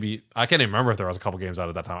 or maybe, I can't even remember if there was a couple games out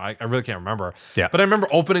at that time. I really can't remember. Yeah. But I remember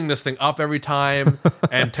opening this thing up every time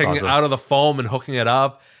and taking it out of the foam and hooking it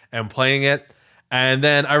up and playing it. And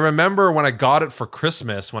then I remember when I got it for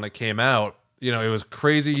Christmas when it came out, it was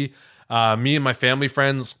crazy. Me and my family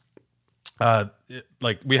friends,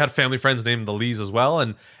 we had family friends named the Lees as well,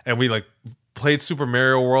 and we like played Super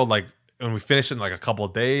Mario World and we finished it in like a couple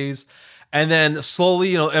of days. And then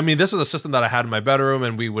slowly, this was a system that I had in my bedroom,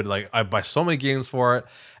 and we would I buy so many games for it,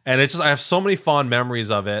 and I have so many fond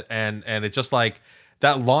memories of it, and it just like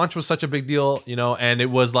that launch was such a big deal, and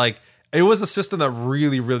it was like. It was the system that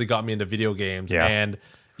really, really got me into video games. Yeah. And,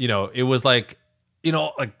 it was like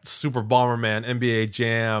Super Bomberman, NBA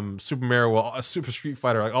Jam, Super Mario World, Super Street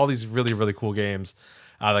Fighter, like all these really, really cool games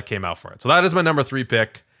that came out for it. So that is my number 3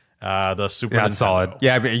 pick, the Super Nintendo. That's solid.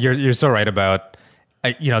 Yeah, but you're so right about,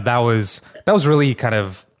 that was really kind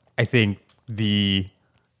of, I think, the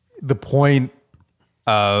point,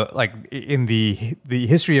 like in the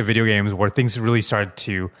history of video games where things really started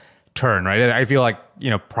to turn, right? I feel like,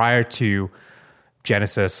 prior to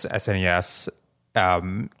Genesis, SNES,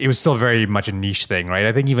 it was still very much a niche thing, right?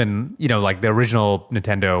 I think even, like the original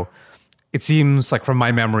Nintendo, it seems like from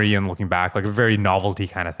my memory and looking back, like a very novelty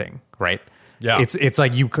kind of thing, right? Yeah. It's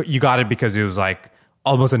like you got it because it was like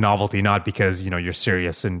almost a novelty, not because, you're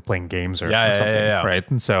serious and playing games or something, right?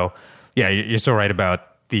 And so, yeah, you're so right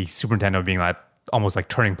about the Super Nintendo being that almost like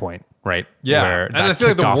turning point, right? Yeah. Where and I feel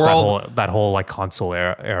like the world, that whole like console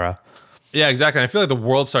era. Yeah, exactly. And I feel like the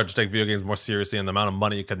world started to take video games more seriously, and the amount of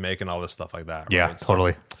money you could make and all this stuff like that. Right? Yeah,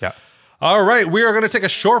 totally. Yeah. All right, we are going to take a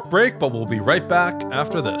short break, but we'll be right back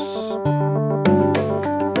after this.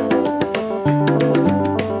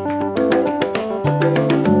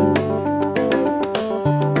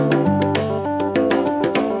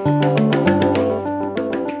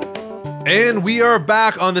 And we are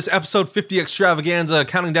back on this episode 50 extravaganza,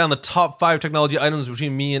 counting down the top 5 technology items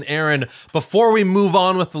between me and Aaron. Before we move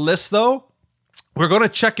on with the list, though, we're going to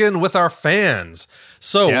check in with our fans.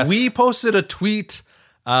 So we posted a tweet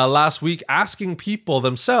last week asking people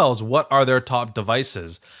themselves what are their top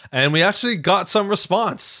devices. And we actually got some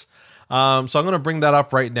response. So I'm going to bring that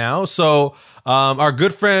up right now. So our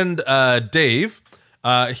good friend Dave,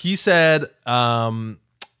 he said, actually,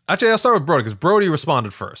 I'll start with Brody because Brody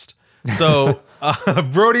responded first. So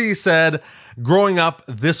Brody said, growing up,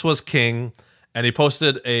 this was king. And he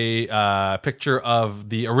posted a picture of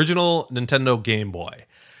the original Nintendo Game Boy.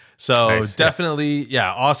 So nice, definitely,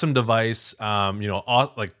 awesome device.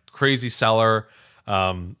 Like crazy seller.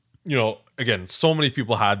 Again, so many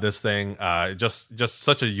people had this thing. Just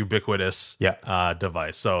such a ubiquitous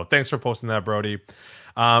device. So thanks for posting that, Brody.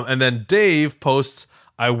 And then Dave posts,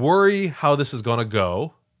 I worry how this is going to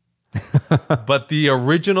go. But the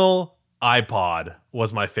original iPod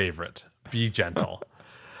was my favorite. Be gentle.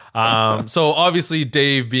 So obviously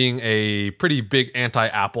Dave being a pretty big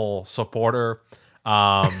anti-Apple supporter.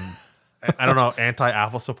 I don't know,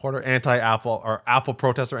 anti-Apple supporter, anti-Apple or Apple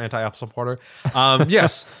protester, anti-Apple supporter.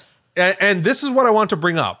 Yes. And this is what I want to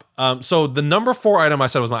bring up. So the number 4 item I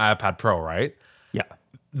said was my iPad Pro, right? Yeah.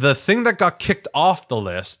 The thing that got kicked off the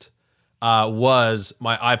list was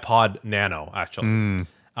my iPod Nano, actually.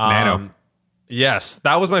 Nano. Yes,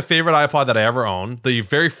 that was my favorite iPod that I ever owned. The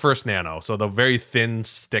very first Nano, so the very thin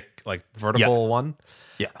stick, like vertical one.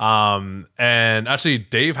 Yeah. And actually,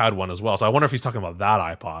 Dave had one as well. So I wonder if he's talking about that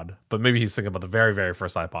iPod, but maybe he's thinking about the very, very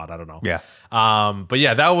first iPod. I don't know. Yeah. But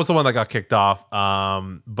yeah, that was the one that got kicked off.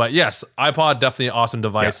 But yes, iPod definitely an awesome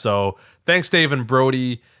device. Yeah. So thanks, Dave and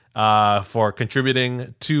Brody, for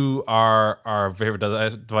contributing to our favorite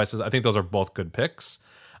devices. I think those are both good picks.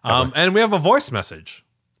 And we have a voice message.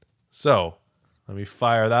 So let me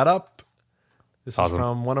fire that up. This is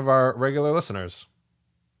from one of our regular listeners.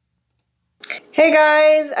 Hey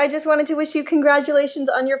guys, I just wanted to wish you congratulations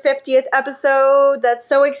on your 50th episode. That's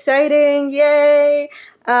so exciting. Yay.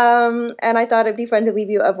 And I thought it'd be fun to leave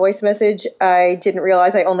you a voice message. I didn't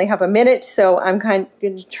realize I only have a minute, so I'm kind of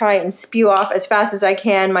going to try and spew off as fast as I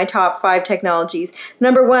can my top 5 technologies.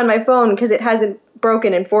 Number 1, my phone, because it hasn't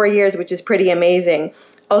broken in 4 years, which is pretty amazing.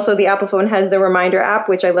 Also, the Apple phone has the reminder app,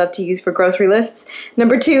 which I love to use for grocery lists.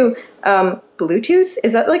 Number 2, Bluetooth.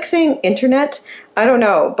 Is that like saying internet? I don't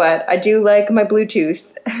know, but I do like my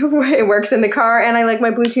Bluetooth. It works in the car, and I like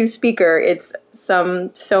my Bluetooth speaker. It's some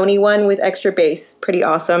Sony one with extra bass. Pretty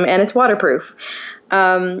awesome, and it's waterproof.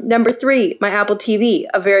 Number 3, my Apple TV,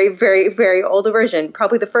 a very, very, very old version.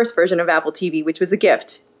 Probably the first version of Apple TV, which was a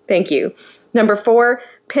gift. Thank you. Number 4,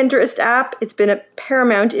 Pinterest app. It's been a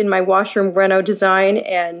paramount in my washroom reno design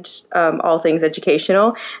and all things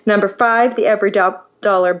educational. Number 5, the Every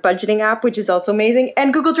Dollar budgeting app, which is also amazing.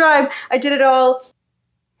 And Google Drive. I did it all.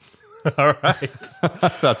 All right.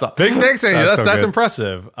 That's all. Big thanks, Andy. That's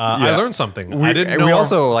impressive. I learned something. I didn't know. We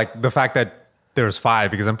also like the fact that there's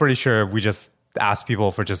 5 because I'm pretty sure we just asked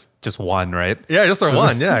people for just one, right? Yeah, just for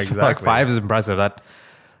one. Yeah, exactly. Like 5 is impressive.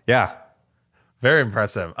 Very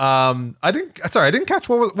impressive. I didn't catch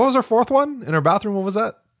what was our 4th one in our bathroom? What was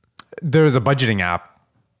that? There was a budgeting app.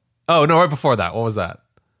 Oh no, right before that. What was that?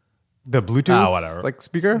 The Bluetooth whatever. like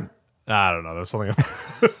speaker? I don't know. There's something.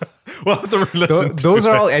 We'll have to listen to those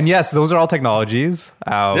are it. all, and yes, those are all technologies.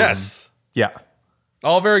 Yes. Yeah.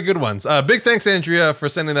 All very good ones. Big thanks, Andrea, for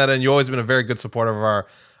sending that in. You've always been a very good supporter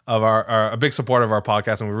of a big supporter of our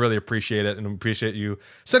podcast, and we really appreciate it, and we appreciate you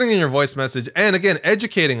sending in your voice message and again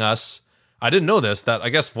educating us. I didn't know this, that I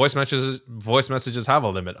guess voice messages have a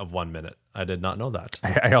limit of 1 minute. I did not know that.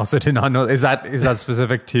 I also did not know. Is that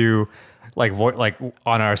specific to like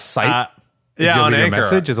on our site? Yeah, on Anchor.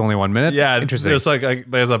 Message is only 1 minute. Yeah, interesting. There's like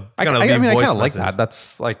there's a kind of I kind voice of like message. that.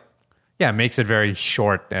 That's like, yeah, it makes it very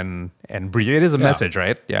short and brief. It is a message,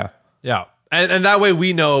 right? Yeah. Yeah. And that way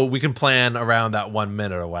we know we can plan around that 1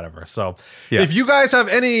 minute or whatever. So if you guys have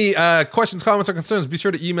any questions, comments, or concerns, be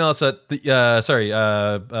sure to email us at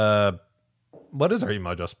the what is our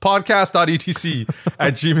email address?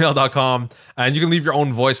 podcast.etc@gmail.com. And you can leave your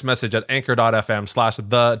own voice message at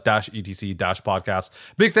anchor.fm/the-etc-podcast.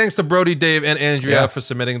 Big thanks to Brody, Dave, and Andrea for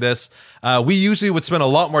submitting this. We usually would spend a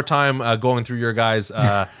lot more time going through your guys'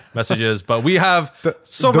 messages, but we have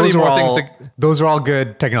so many more things. Those are all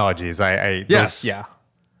good technologies. Yes.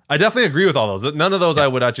 I definitely agree with all those. None of those I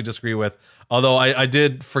would actually disagree with. Although I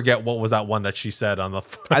did forget what was that one that she said on the.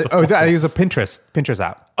 I use a Pinterest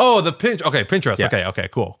app. Oh, the Pinterest. Okay, Pinterest. Yeah. Okay,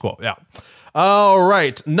 cool. Yeah. All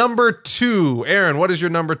right, number 2, Aaron. What is your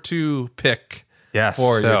number 2 pick? Yes,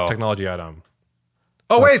 for your technology item.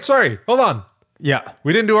 Oh wait, sorry. Hold on. Yeah.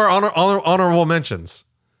 We didn't do our honorable mentions.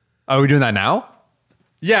 Are we doing that now?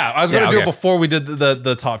 Yeah, I was going to do it okay. before we did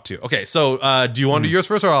the top two. Okay, so do you want to do yours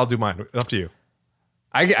first, or I'll do mine? Up to you.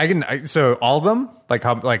 I can. So all of them, like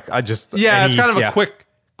how, like I just It's kind of a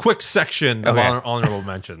quick section of Okay. honorable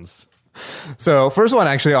mentions. So first one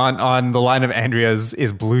actually on the line of Andrea's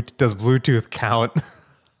is does Bluetooth count?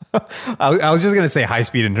 I was just gonna say high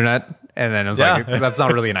speed internet, and then I was like, that's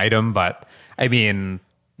not really an item, but I mean,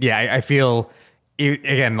 yeah, I feel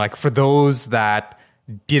again, like for those that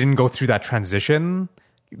didn't go through that transition,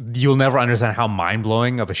 you'll never understand how mind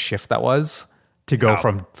blowing of a shift that was to go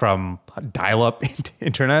from dial up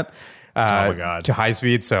internet. Oh my God. To high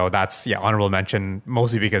speed. So that's honorable mention,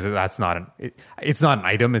 mostly because that's not it's not an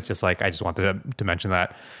item. It's just like I just wanted to mention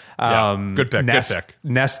that. Good pick. Nest, Good pick.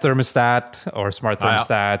 Nest thermostat or smart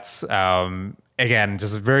thermostats. Again,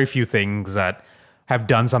 just very few things that have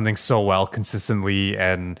done something so well consistently.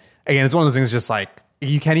 And again, it's one of those things just like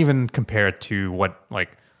you can't even compare it to what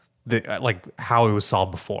like how it was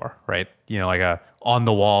solved before, right? You know, like a on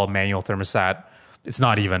the wall manual thermostat. It's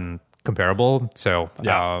not even comparable. So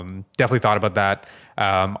definitely thought about that.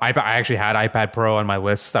 I actually had iPad Pro on my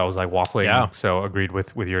list. I was like waffling. Yeah. So agreed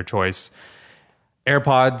with your choice.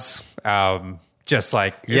 AirPods, just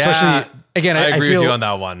like, especially again, I agree feel with you on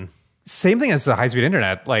that one. same thing as the high speed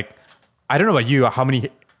internet. Like, I don't know about you, how many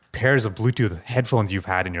pairs of Bluetooth headphones you've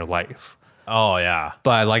had in your life. Oh yeah.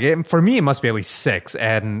 But like for me, it must be at least 6,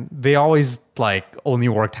 and they always like only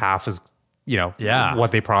worked half as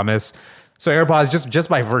what they promise. So AirPods, just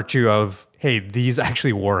by virtue of hey, these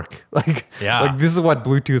actually work. Like this is what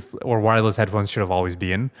Bluetooth or wireless headphones should have always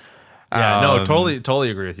been. Yeah, no, totally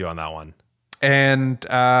agree with you on that one. And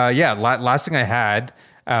last thing I had.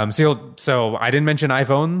 So I didn't mention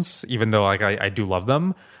iPhones, even though like I do love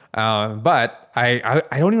them. But I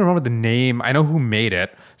don't even remember the name. I know who made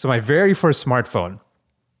it. So my very first smartphone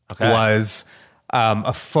was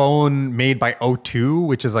a phone made by O2,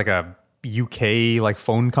 which is like a UK like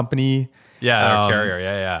phone company. Yeah, carrier.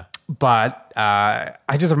 Yeah. But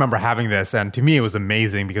I just remember having this, and to me it was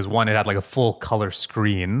amazing because one, it had like a full color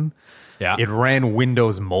screen. Yeah. It ran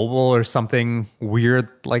Windows Mobile or something weird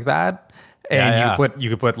like that. And you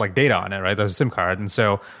could put like data on it, right? There's a SIM card. And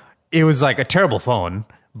so it was like a terrible phone,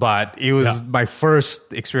 but it was my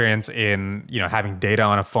first experience in, having data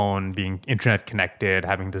on a phone, being internet connected,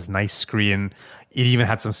 having this nice screen. It even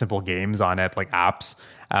had some simple games on it, like apps.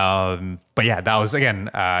 But yeah, that was,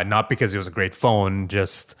 again, not because it was a great phone,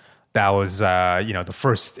 just that was, the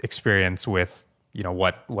first experience with,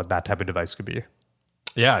 what that type of device could be.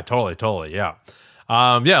 Yeah, totally. Yeah.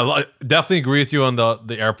 Definitely agree with you on the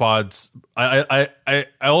AirPods. I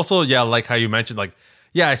also like how you mentioned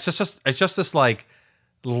it's just this like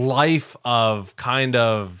life of kind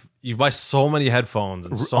of you buy so many headphones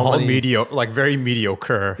and so many very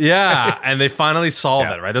mediocre. Yeah, and they finally solve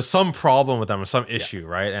it, right? There's some problem with them or some issue,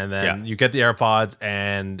 right? And then you get the AirPods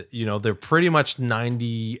and they're pretty much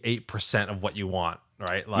 98% of what you want,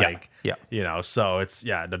 right? So it's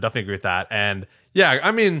definitely agree with that. And yeah,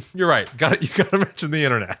 I mean, you're right. You gotta mention the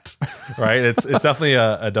internet, right? It's definitely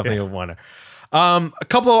a winner. A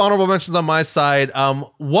couple of honorable mentions on my side.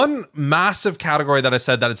 One massive category that I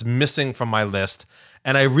said that it's missing from my list,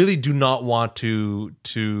 and I really do not want to.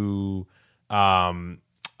 I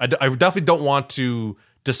definitely don't want to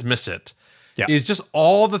dismiss it. Yeah. Is just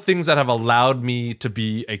all the things that have allowed me to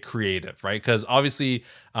be a creative, right? Because obviously,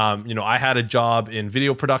 I had a job in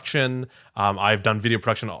video production. I've done video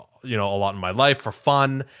production, a lot in my life for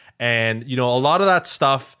fun, and a lot of that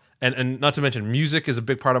stuff, and not to mention music is a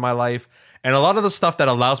big part of my life, and a lot of the stuff that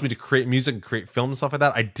allows me to create music and create film and stuff like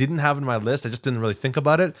that, I didn't have in my list. I just didn't really think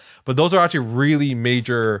about it, but those are actually really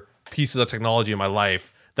major pieces of technology in my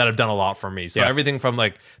life that have done a lot for me. So everything from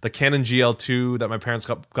like the Canon GL2 that my parents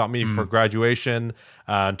got me for graduation,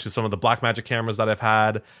 to some of the Blackmagic cameras that I've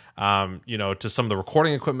had, to some of the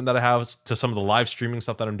recording equipment that I have, to some of the live streaming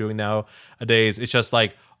stuff that I'm doing nowadays. It's just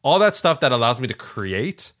like all that stuff that allows me to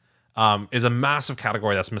create is a massive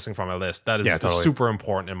category that's missing from my list. That is super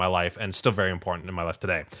important in my life and still very important in my life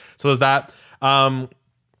today. So there's that.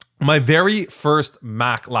 My very first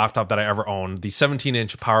Mac laptop that I ever owned, the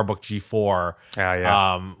 17-inch PowerBook G4.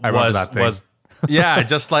 I remember that thing.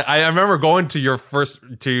 Just like I remember going to your first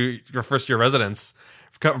year residence,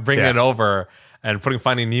 bringing it over and putting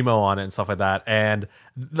Finding Nemo on it and stuff like that. And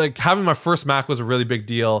like having my first Mac was a really big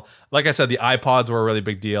deal. Like I said, the iPods were a really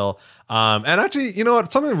big deal. And actually,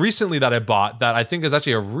 something recently that I bought that I think is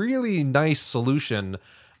actually a really nice solution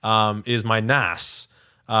is my NAS.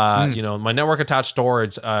 My network attached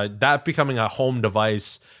storage, that becoming a home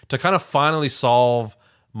device to kind of finally solve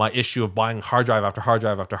my issue of buying hard drive after hard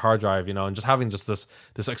drive after hard drive, and just having just this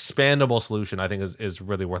expandable solution, I think is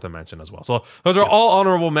really worth a mention as well. So those are all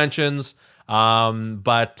honorable mentions.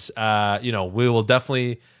 But we will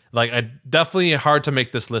definitely definitely hard to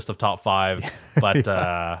make this list of top 5, but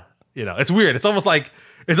it's weird. It's almost like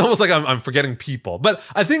I'm forgetting people. But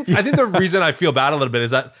I think the reason I feel bad a little bit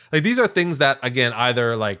is that these are things that, again,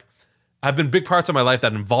 either have been big parts of my life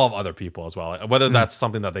that involve other people as well. Whether that's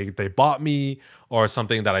something that they bought me or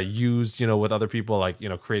something that I used, with other people,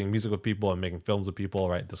 creating music with people and making films with people,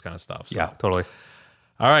 right? This kind of stuff. So. Yeah, totally.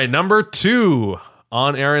 All right, number 2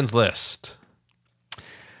 on Aaron's list.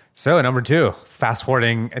 So number 2, fast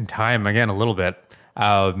forwarding in time again a little bit.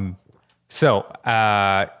 I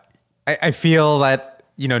feel that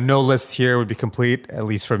no list here would be complete, at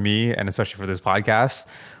least for me, and especially for this podcast,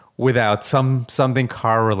 without something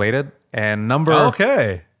car related. And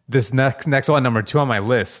this next one, number 2 on my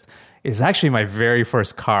list, is actually my very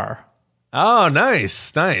first car. Oh,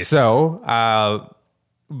 nice. So,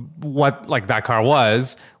 what that car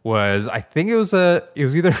was I think it was either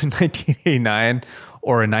a 1989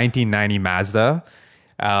 or a 1990 Mazda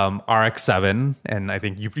RX-7, and I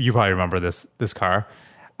think you probably remember this car.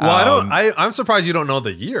 Well, I'm surprised you don't know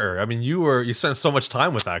the year. I mean, you spent so much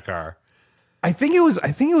time with that car. I think it was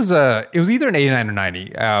either an 89 or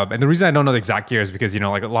 90. And the reason I don't know the exact year is because, a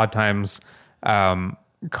lot of times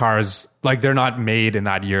cars, they're not made in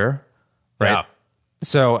that year, right? Yeah.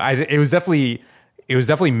 So it was definitely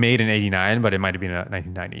made in 89, but it might have been a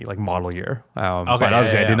 1990 model year. But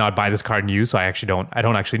obviously I did not buy this car new, so I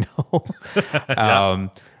don't actually know.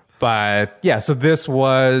 But yeah, so this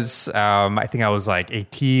was, I think I was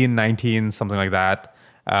 18, 19, something like that.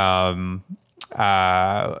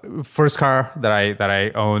 First car that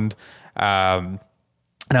I owned, and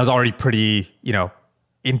I was already pretty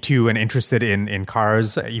into and interested in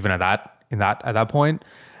cars even at that point.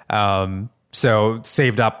 So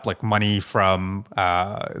saved up money from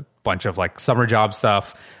a bunch of summer job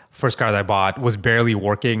stuff. First car that I bought was barely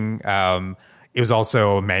working. It was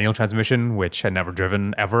also a manual transmission, which I'd never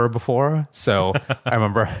driven ever before. So I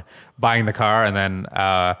remember buying the car and then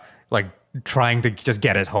trying to just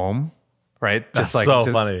get it home. Right. That's so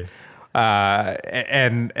funny.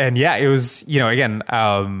 And yeah, it was, again,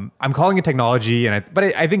 I'm calling it technology but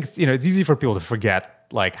I think, it's easy for people to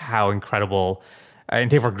forget how incredible and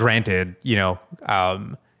take for granted, a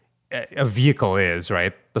vehicle is,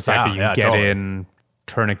 right? The fact that you get in,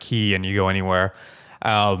 turn a key and you go anywhere.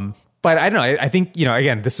 But I don't know. I think,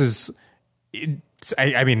 again, this is,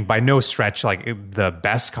 I mean, by no stretch, the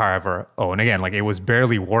best car I ever owned. Again, it was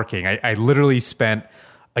barely working. I literally spent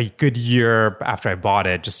a good year after I bought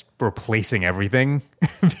it just replacing everything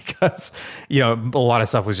because, a lot of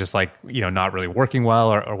stuff was just not really working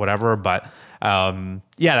well or whatever. But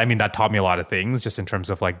yeah, I mean, that taught me a lot of things just in terms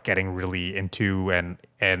of getting really into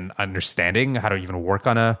and understanding how to even work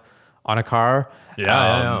on a car.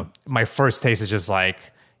 Yeah. My first taste is just I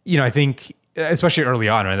think, especially early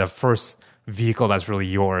on, right, the first vehicle that's really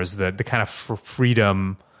yours, the kind of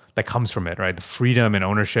freedom that comes from it, right? The freedom and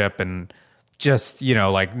ownership and just,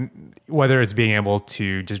 whether it's being able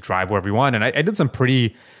to just drive wherever you want. And I did some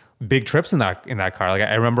pretty big trips in that car.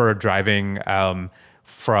 I remember driving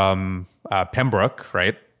from Pembroke,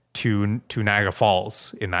 right, to Niagara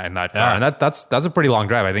Falls in that car. Yeah. And that's a pretty long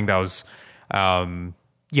drive. I think that was at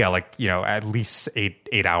least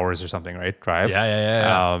eight hours or something, right? Drive.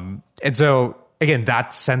 Yeah. And so again,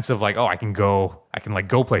 that sense of I can go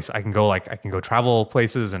places. I can go travel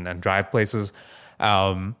places and drive places.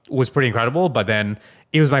 Was pretty incredible. But then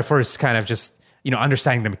it was my first kind of just,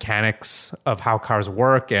 understanding the mechanics of how cars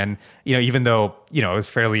work. And, even though, it was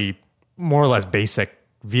fairly more or less basic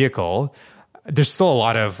vehicle, there's still a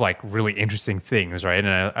lot of really interesting things, right?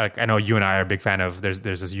 And I know you and I are a big fan of, there's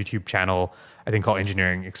this YouTube channel, I think called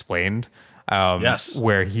Engineering Explained. Yes.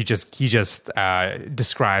 Where he just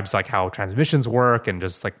describes how transmissions work and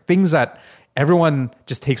just things that everyone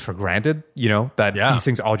just takes for granted, these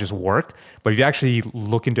things all just work. But if you actually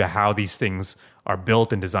look into how these things are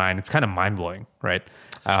built and designed, it's kind of mind blowing, right?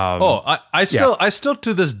 I still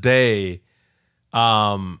to this day,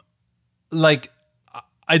 I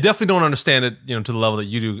definitely don't understand it, to the level that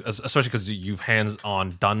you do, especially because you've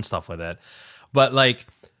hands-on done stuff with it. But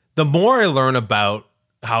the more I learn about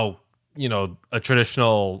how, a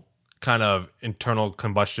traditional kind of internal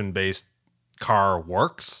combustion based car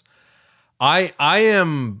works, I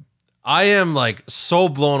am so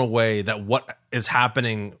blown away that what is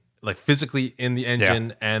happening physically in the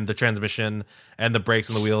engine and the transmission and the brakes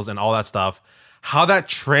and the wheels and all that stuff, how that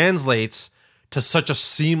translates to such a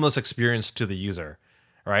seamless experience to the user,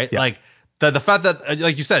 right? Yeah. the fact that,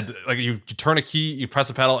 like you said, like you turn a key, you press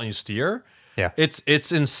a pedal, and you steer. Yeah.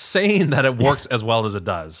 It's insane that it works as well as it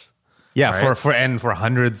does. Yeah, right? for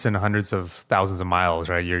hundreds and hundreds of thousands of miles,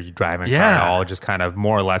 right? You're driving a car, Yeah. and all just kind of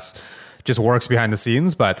more or less just works behind the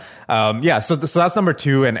scenes. But so that's number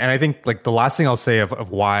two, and I think like the last thing I'll say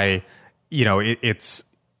of why it's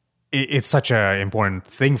such a important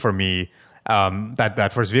thing for me,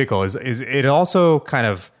 that first vehicle is it also kind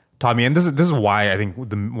of taught me, and this is why I think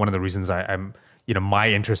one of the reasons I'm my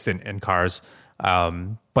interest in cars.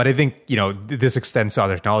 But I think this extends to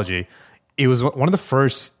other technology. It was one of the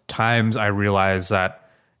first times I realized that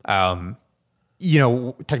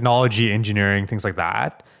technology, engineering, things like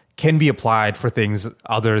that can be applied for things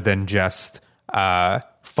other than just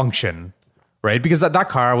function, right? Because that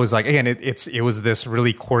car was like, again, it was this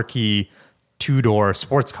really quirky 2-door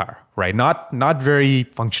sports car, right? Not very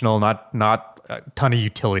functional, not a ton of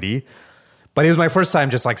utility, but it was my first time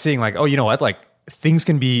just like seeing like, oh, you know what, like things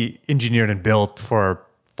can be engineered and built for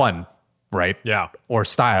fun, right? Yeah. Or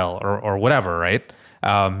style or whatever, right?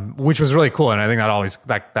 Which was really cool. And I think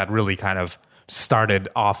that really kind of started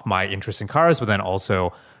off my interest in cars, but then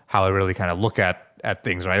also how I really kind of look at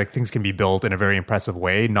things, right? Like things can be built in a very impressive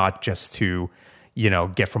way, not just to,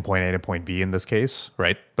 get from point A to point B in this case,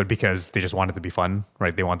 right? But because they just want it to be fun,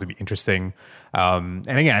 right? They want it to be interesting. And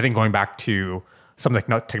again, I think going back to some of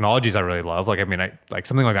the technologies I really love, like, I mean, like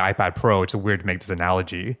something like an iPad Pro, it's weird to make this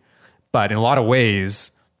analogy, but in a lot of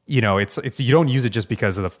ways, it's you don't use it just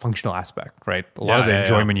because of the functional aspect, right? A lot of the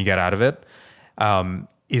enjoyment you get out of it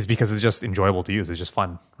is because it's just enjoyable to use. It's just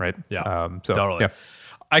fun, right? Yeah, So, totally. yeah.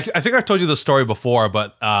 I think I've told you this story before,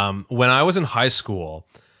 but when I was in high school,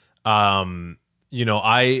 I want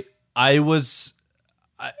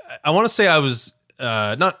to say I was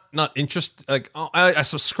not interested. Like I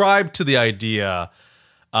subscribed to the idea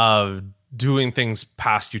of doing things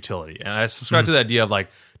past utility, and I subscribed to the idea of like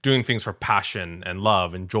doing things for passion and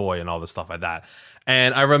love and joy and all this stuff like that.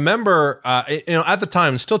 And I remember, at the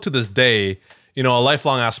time, still to this day, a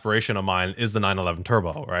lifelong aspiration of mine is the 911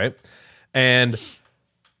 Turbo, right? And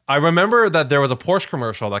I remember that there was a Porsche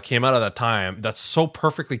commercial that came out at that time that so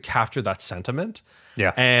perfectly captured that sentiment.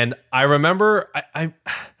 Yeah. And I remember I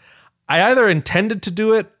either intended to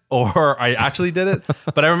do it or I actually did it.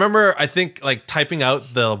 But I remember, I think, like typing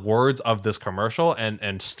out the words of this commercial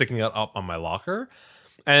and sticking it up on my locker.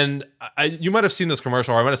 And you might have seen this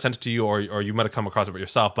commercial, or I might have sent it to you, or you might have come across it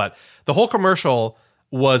yourself. But the whole commercial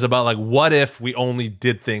was about like, what if we only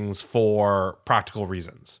did things for practical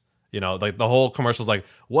reasons? Like the whole commercial is like,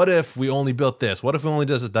 what if we only built this? What if we only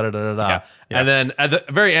did this? Da da da da. Yeah. And then at the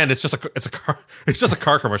very end, it's just a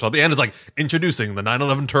car commercial. At the end, it's like introducing the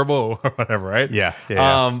 911 Turbo or whatever, right? Yeah.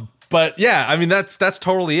 But yeah, I mean that's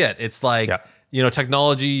totally it. It's like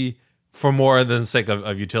technology for more than the sake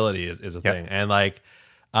of utility is a thing, and like.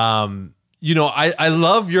 I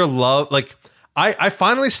love your love. Like I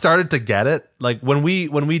finally started to get it. Like when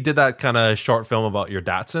we did that kind of short film about your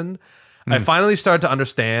Datsun, I finally started to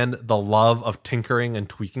understand the love of tinkering and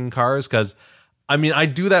tweaking cars. Cause I mean, I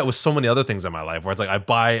do that with so many other things in my life where it's like, I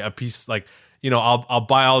buy a piece, like, I'll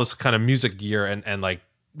buy all this kind of music gear and like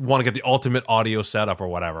want to get the ultimate audio setup or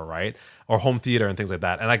whatever. Right. Or home theater and things like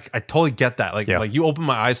that. And I totally get that. Like you open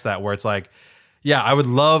my eyes to that where it's like, yeah, I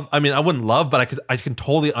wouldn't love, but I can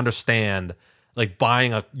totally understand like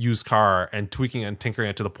buying a used car and tweaking it and tinkering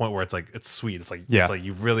it to the point where it's like, it's sweet. It's like, it's like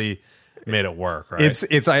you've really made it work, right? I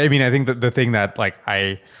think the thing that like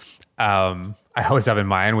I always have in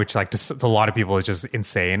mind, which like to a lot of people is just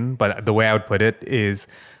insane, but the way I would put it is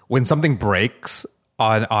when something breaks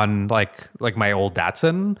on like my old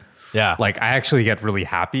Datsun, like I actually get really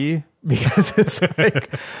happy because it's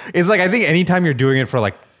like I think anytime you're doing it for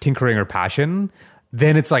like tinkering or passion,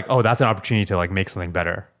 then it's like, oh, that's an opportunity to like make something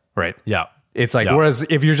better, right? Yeah. It's like, whereas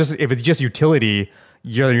if it's just utility,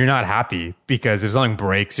 you're not happy because if something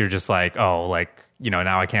breaks, you're just like, oh, like,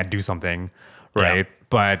 now I can't do something, right? Yeah.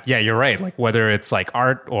 But yeah, you're right. Like whether it's like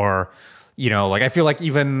art or, like I feel like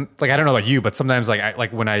even like, I don't know about you, but sometimes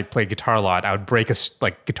like when I play guitar a lot, I would break a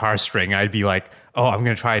guitar string. I'd be like, oh, I'm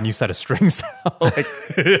going to try a new set of strings now. Like,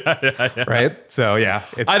 right? So yeah,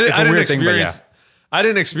 it's a weird thing, but yeah. I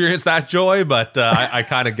didn't experience that joy, but I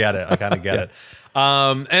kind of get it. It.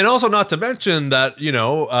 And also not to mention that,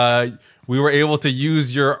 we were able to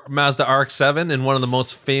use your Mazda RX-7 in one of the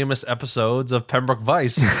most famous episodes of Pembroke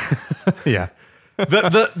Vice. Yeah.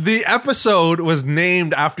 The episode was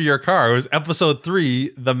named after your car. It was episode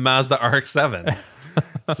 3, the Mazda RX-7.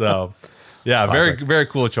 So, yeah, classic. Very, very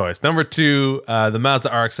cool choice. Number 2, the Mazda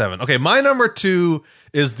RX-7. Okay, my number 2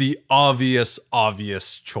 is the obvious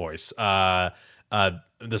choice.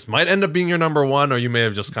 this might end up being your number one, or you may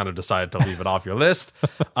have just kind of decided to leave it off your list.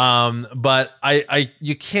 But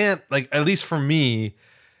you can't, like, at least for me,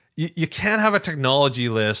 you can't have a technology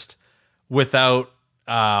list without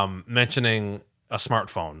mentioning a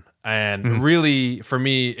smartphone. And really, for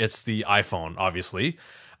me, it's the iPhone, obviously.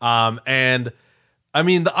 And I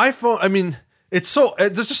mean, the iPhone, I mean, there's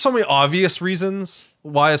just so many obvious reasons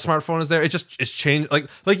why a smartphone is there. It's changed.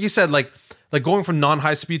 Like you said, like going from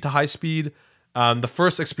non-high speed to high speed. The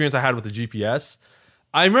first experience I had with the GPS,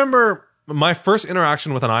 I remember my first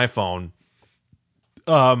interaction with an iPhone.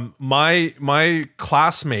 My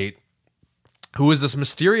classmate, who was this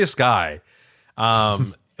mysterious guy,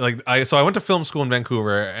 so I went to film school in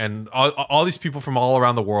Vancouver, and all these people from all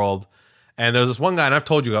around the world. And there's this one guy, and I've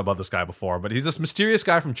told you about this guy before, but he's this mysterious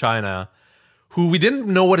guy from China who we didn't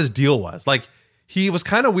know what his deal was. Like, he was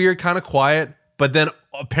kind of weird, kind of quiet, but then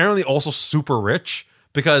apparently also super rich,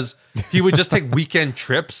 because he would just take weekend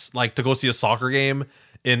trips, like to go see a soccer game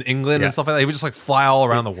in England and stuff like that. He would just like fly all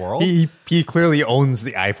around the world. He clearly owns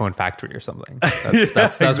the iPhone factory or something.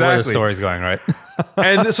 That's where the story's going, right?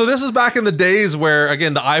 And so this is back in the days where,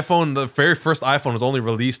 again, the very first iPhone was only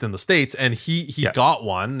released in the States, and he got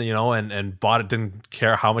one, and bought it, didn't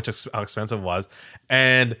care how expensive it was.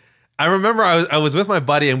 And I remember I was with my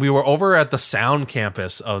buddy, and we were over at the Sound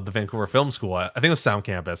campus of the Vancouver Film School. I think it was Sound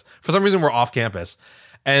campus. For some reason, we're off campus.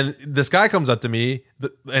 And this guy comes up to me,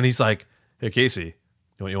 and he's like, "Hey, Casey,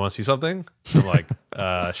 you want to see something?" I'm like,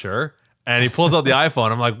 "Sure." And he pulls out the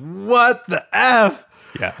iPhone. I'm like, "What the F?"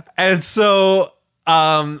 Yeah. And so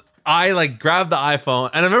I like grabbed the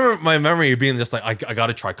iPhone, and I remember my memory being just like, I got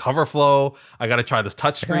to try cover flow. I got to try this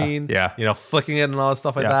touchscreen. Yeah. Flicking it and all that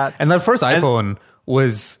stuff like that. And that first iPhone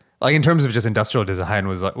was, like, in terms of just industrial design,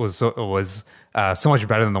 was so much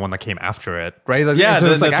better than the one that came after it, right? So it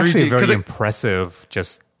was like actually very impressive.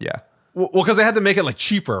 Well, because they had to make it like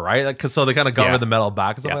cheaper, right? Like, so they kind of got rid of the metal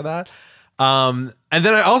back and stuff like that. And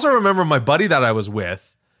then I also remember my buddy that I was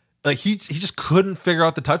with, like he just couldn't figure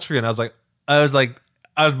out the touchscreen. I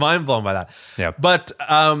was mind blown by that. Yeah. But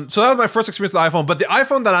so that was my first experience with the iPhone. But the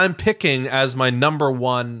iPhone that I'm picking as my number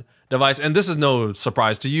one device, and this is no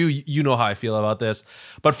surprise to you, you know how I feel about this.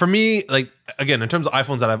 But for me, like, again, in terms of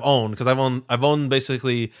iPhones that I've owned, because I've owned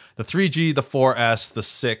basically the 3G, the 4S, the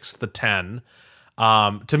 6, the 10.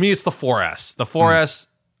 To me, it's the 4S. The 4S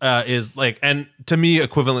is like, and to me,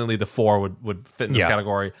 equivalently, the 4 would fit in this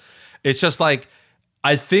category. It's just like,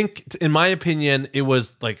 I think, in my opinion, it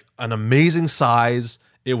was like an amazing size.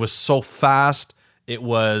 It was so fast. It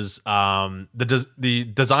was the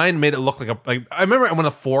design made it look like I remember when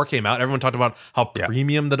the 4 came out, everyone talked about how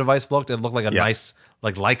premium the device looked. It looked like a nice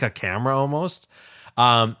like a camera almost.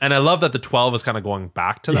 And I love that the 12 is kind of going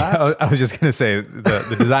back to that. I was just gonna say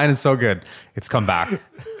the design is so good, it's come back.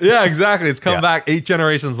 Yeah, exactly. It's come back 8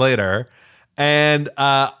 generations later. And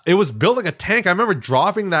it was built like a tank. I remember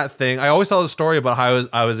dropping that thing. I always tell the story about how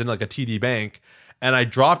I was in like a TD Bank, and I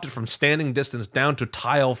dropped it from standing distance down to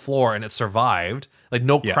tile floor, and it survived, like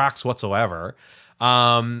no cracks whatsoever.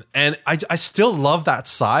 And I still love that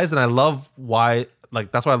size, and I love why,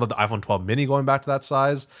 like, that's why I love the iPhone 12 mini going back to that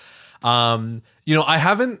size. I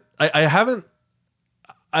haven't liked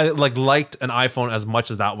an iPhone as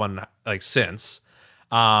much as that one, like, since.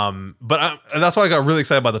 But that's why I got really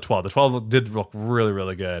excited by the 12. The 12 did look really,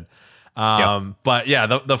 really good. But yeah,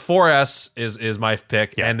 the 4S is my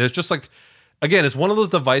pick. And there's just like, again, it's one of those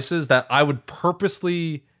devices that I would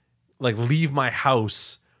purposely like leave my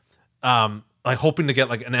house, like hoping to get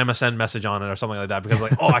like an MSN message on it or something like that, because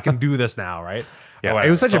like, I can do this now. Right. Yeah. It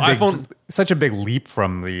was such a big leap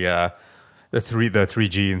from the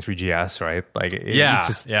 3G and 3GS, right? Like, it's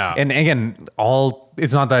just, and again,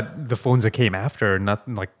 it's not that the phones that came after,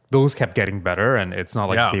 nothing, like, those kept getting better, and it's not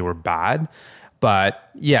like they were bad. But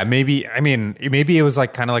yeah, maybe it was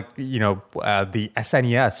like kind of like, the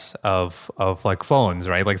SNES of like phones,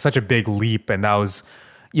 right? Like, such a big leap. And that was,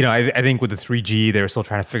 I think with the 3G, they were still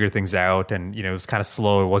trying to figure things out, and, it was kind of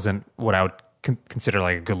slow. It wasn't what I would consider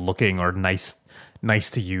like a good looking or nice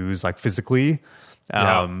to use, like, physically.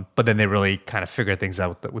 But then they really kind of figured things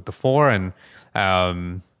out with the 4, and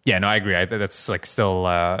I agree. That's like still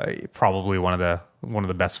probably one of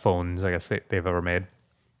the best phones, I guess, they've ever made.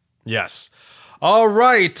 Yes. All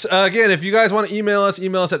right. Again, if you guys want to email us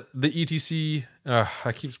at the ETC.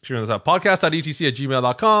 I keep screwing this up.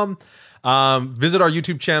 podcast.etc@gmail.com. Visit our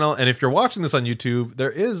YouTube channel, and if you're watching this on YouTube, there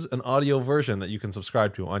is an audio version that you can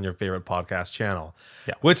subscribe to on your favorite podcast channel.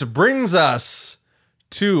 Yeah. Which brings us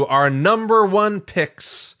to our number one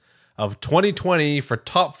picks of 2020 for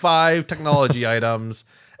top 5 technology items.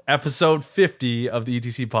 episode 50 of the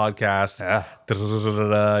ETC podcast. Yeah.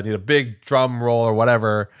 Da-da-da-da-da. Need a big drum roll or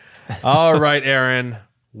whatever. All right, Aaron.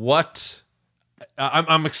 What?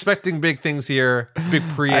 I'm expecting big things here. Big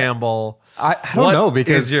preamble. I don't know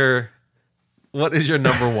because what is your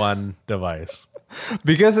number one device?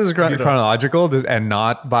 Because it's chronological and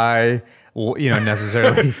not by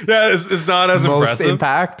necessarily Yeah, it's not as most impressive.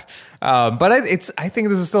 impact. But I think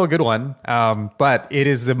this is still a good one. But it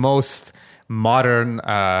is the most modern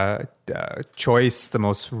choice, the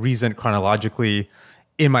most recent chronologically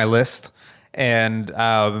in my list. And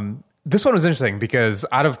this one was interesting because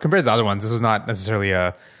compared to the other ones, this was not necessarily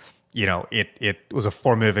it was a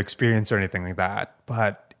formative experience or anything like that.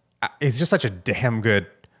 But it's just such a damn good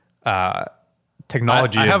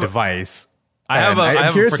technology and device. I have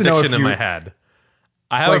a prediction in my head.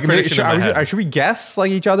 I have a prediction in my head. Should we guess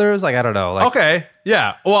like each other's? Like, I don't know. Like, Okay.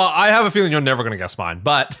 Yeah. Well, I have a feeling you're never going to guess mine,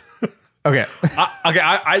 but okay.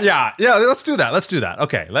 yeah. Let's do that.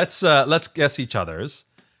 Okay. Let's guess each other's.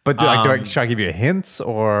 But should I give you a hint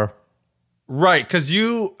or? Right. Cause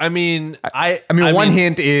one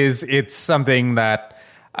hint is it's something that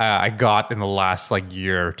I got in the last like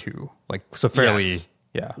year or two, like so fairly. Yes.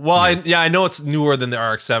 Yeah. Well, I know it's newer than the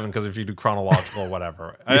RX-7 because if you do chronological,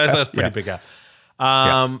 whatever, that's pretty big gap.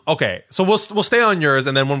 Okay, so we'll stay on yours,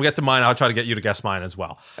 and then when we get to mine, I'll try to get you to guess mine as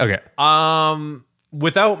well. Okay.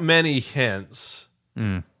 Without many hints,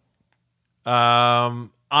 I'm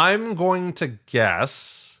going to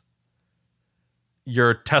guess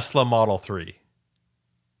your Tesla Model 3.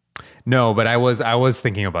 No, but I was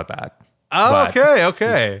thinking about that. Oh,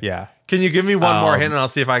 okay. Yeah. Can you give me one more hint, and I'll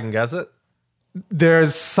see if I can guess it? There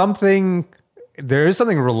is something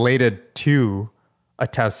related to a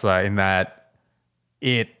Tesla in that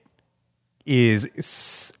it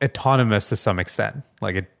is autonomous to some extent.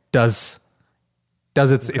 Like it does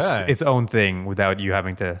its own thing without you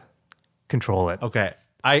having to control it. Okay.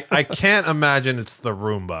 I can't imagine it's the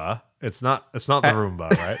Roomba. It's not the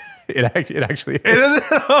Roomba, right? It actually is. It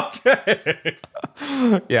isn't? Okay.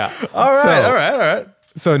 Yeah. All right.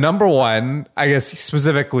 So number one, I guess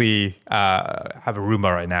specifically have a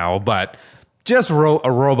Roomba right now, but just a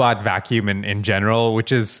robot vacuum in general,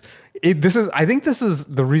 which is I think this is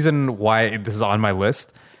the reason why this is on my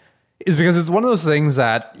list is because it's one of those things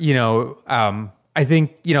that, I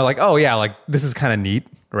think, like, oh yeah, like this is kind of neat,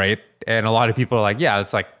 right? And a lot of people are like, yeah,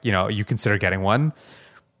 it's like, you consider getting one,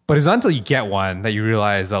 but it's not until you get one that you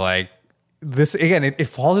realize that like this, again, it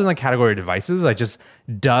falls in the category of devices that just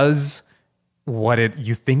does what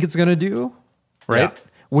you think it's going to do, right? Yeah.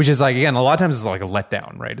 Which is like, again, a lot of times it's like a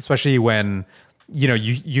letdown, right? Especially when,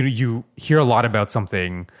 you hear a lot about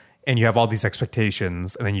something and you have all these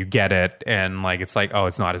expectations and then you get it and like, it's like, oh,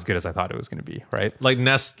 it's not as good as I thought it was going to be, right? Like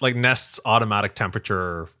Nest's automatic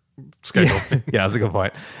temperature schedule. Yeah, that's a good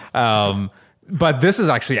point. But this is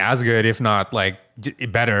actually as good, if not like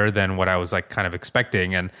better than what I was like kind of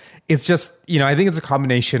expecting. And it's just, I think it's a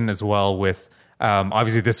combination as well with,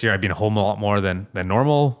 obviously this year I've been home a lot more than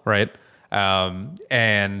normal, right?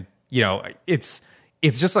 And it's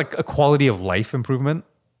just like a quality of life improvement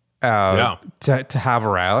to have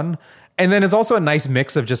around. And then it's also a nice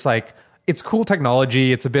mix of just like, it's cool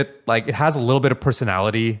technology. It's a bit like, it has a little bit of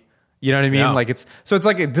personality. You know what I mean? Yeah. Like it's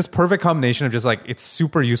like this perfect combination of just like, it's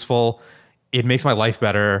super useful. It makes my life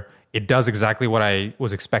better. It does exactly what I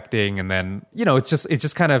was expecting. And then, it's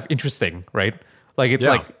just kind of interesting, right? Like it's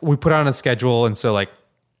like we put on a schedule, and so like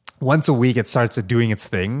once a week it starts doing its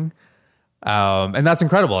thing, and that's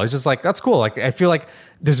incredible. It's just like that's cool. Like I feel like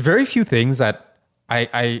there's very few things that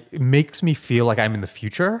it makes me feel like I'm in the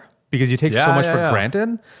future because you take so much for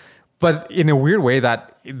granted. But in a weird way,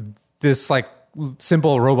 that this like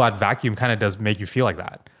simple robot vacuum kind of does make you feel like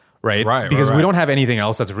that, right? Right. Because we don't have anything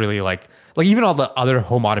else that's really like even all the other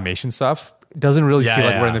home automation stuff doesn't really feel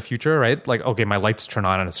like we're in the future, right? Like, okay, my lights turn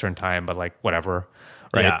on at a certain time, but like whatever,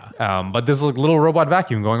 right? Yeah. But there's a little robot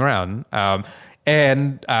vacuum going around,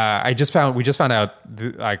 and we just found out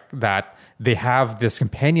that they have this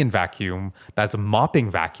companion vacuum that's a mopping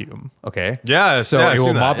vacuum. Okay, so it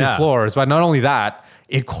will mop your floors, but not only that,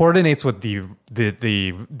 it coordinates with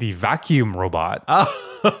the vacuum robot.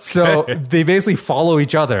 Oh, okay. So they basically follow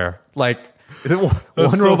each other, like.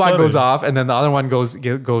 One robot goes off and then the other one goes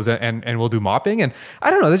and will do mopping. And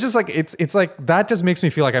I don't know, it's just like it's like that just makes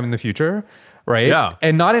me feel like I'm in the future, right? Yeah.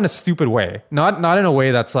 And not in a stupid way. Not in a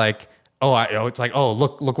way that's like, it's like, oh,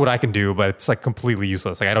 look what I can do, but it's like completely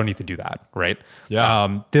useless. Like I don't need to do that, right?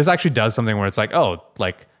 Yeah. This actually does something where it's like, oh,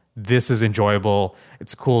 like this is enjoyable.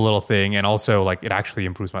 It's a cool little thing, and also like it actually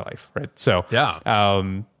improves my life, right? So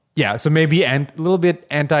so maybe a little bit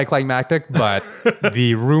anticlimactic, but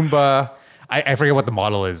the Roomba. I forget what the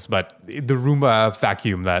model is, but the Roomba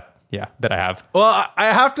vacuum that I have. Well, I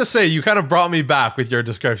have to say, you kind of brought me back with your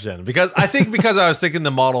description, because I think because I was thinking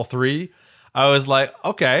the Model 3, I was like,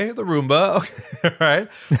 okay, the Roomba, okay, right?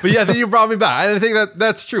 But yeah, then you brought me back. I think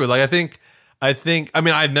that's true. Like, I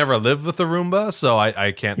mean, I've never lived with a Roomba, so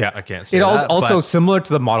I can't say it that. also similar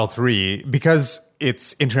to the Model 3 because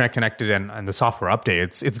it's internet connected and the software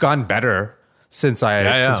updates. It's gotten better since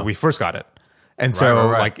we first got it, and so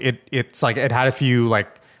right. like it's like it had a few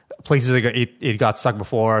like places it got stuck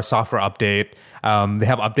before. Software update. They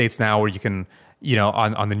have updates now where you can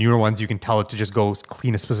on the newer ones you can tell it to just go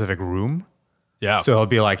clean a specific room. Yeah. So it'll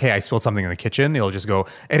be like, hey, I spilled something in the kitchen. It'll just go.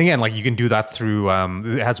 And again, like you can do that through,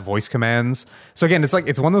 it has voice commands. So again, it's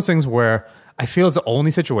one of those things where I feel it's the only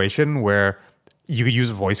situation where you could use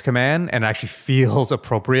a voice command and it actually feels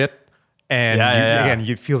appropriate. And again,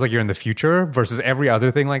 it feels like you're in the future versus every other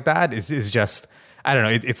thing like that is just, I don't know,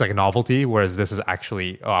 it's like a novelty. Whereas this is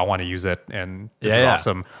actually, oh, I want to use it. And this is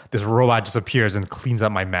awesome. This robot just appears and cleans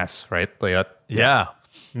up my mess, right? Like that. Yeah.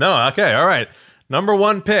 No, okay. All right. Number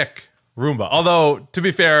 1 pick. Roomba. Although, to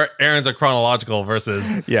be fair, Aaron's are chronological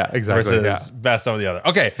versus best over the other.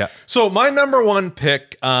 Okay, so my number 1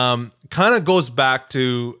 pick kind of goes back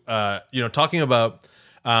to talking about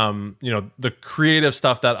the creative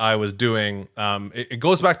stuff that I was doing. It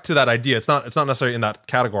goes back to that idea. It's not necessarily in that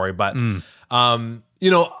category, but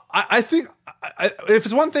I think if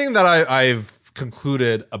it's one thing that I've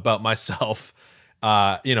concluded about myself,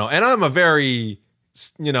 and I'm a very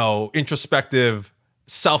introspective,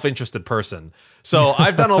 self-interested person. So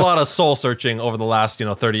I've done a lot of soul searching over the last,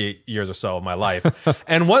 38 years or so of my life.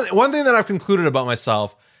 And one thing that I've concluded about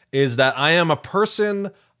myself is that I am a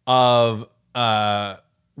person of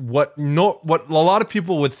what a lot of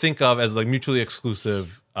people would think of as like mutually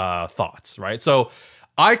exclusive thoughts, right? So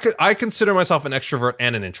I consider myself an extrovert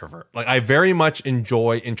and an introvert. Like I very much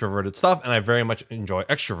enjoy introverted stuff and I very much enjoy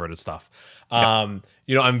extroverted stuff.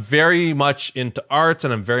 I'm very much into arts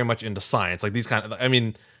and I'm very much into science. Like these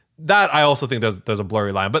that I also think there's a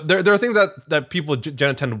blurry line, but there are things that people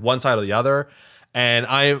generally tend to one side or the other. And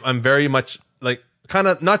I'm very much like kind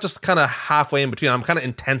of not just kind of halfway in between. I'm kind of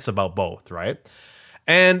intense about both. Right.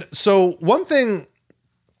 And so one thing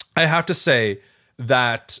I have to say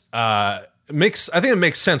that, I think it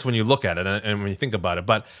makes sense when you look at it and when you think about it.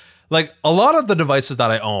 But like a lot of the devices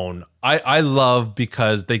that I own, I love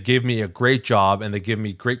because they give me a great job and they give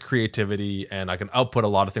me great creativity and I can output a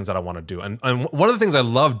lot of things that I want to do. And one of the things I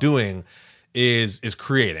love doing is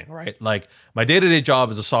creating, right? Like my day-to-day job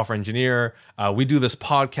as a software engineer. We do this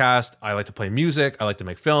podcast. I like to play music. I like to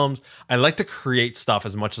make films. I like to create stuff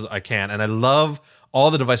as much as I can. And I love all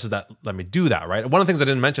the devices that let me do that, right? One of the things I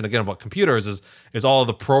didn't mention again about computers is all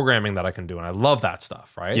the programming that I can do, and I love that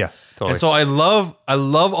stuff, right? Yeah, totally. And so I love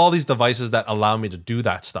all these devices that allow me to do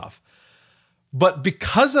that stuff. But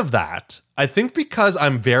because of that, I think because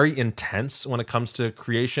I'm very intense when it comes to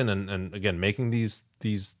creation and again making these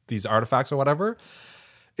artifacts or whatever,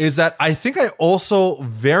 is that I think I also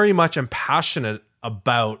very much am passionate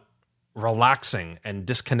about relaxing and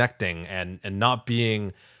disconnecting and not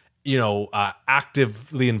being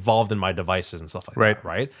actively involved in my devices and stuff like that,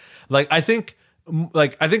 right? Like I think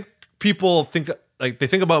people think like they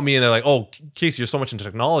think about me and they're like, "Oh, Casey, you're so much into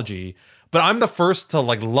technology," but I'm the first to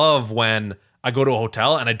like love when I go to a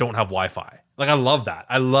hotel and I don't have Wi-Fi. Like I love that.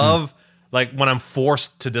 I love like when I'm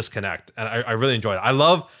forced to disconnect, and I really enjoy it.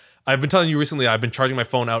 I've been telling you recently, I've been charging my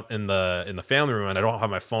phone out in the family room, and I don't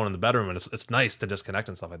have my phone in the bedroom, and it's nice to disconnect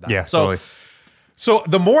and stuff like that. Yeah, totally. So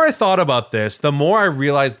the more I thought about this, the more I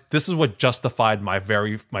realized this is what justified my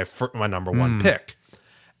number 1 pick.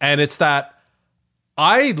 And it's that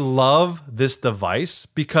I love this device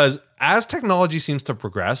because as technology seems to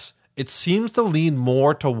progress, it seems to lean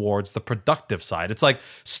more towards the productive side. It's like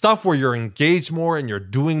stuff where you're engaged more and you're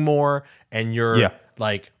doing more and you're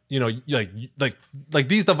like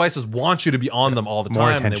these devices want you to be on them all the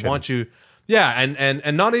time. And they want you,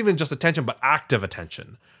 and not even just attention, but active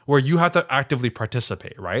attention, where you have to actively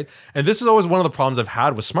participate, right? And this is always one of the problems I've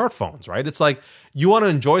had with smartphones, right? It's like you want to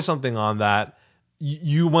enjoy something on that.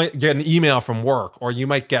 You might get an email from work, or you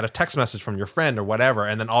might get a text message from your friend or whatever,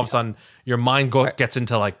 and then all of a sudden your mind gets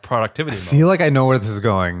into like productivity mode. I feel like I know where this is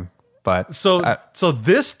going, but so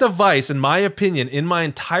this device, in my opinion, in my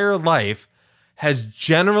entire life, has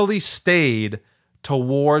generally stayed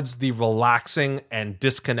towards the relaxing and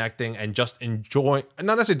disconnecting and just enjoying,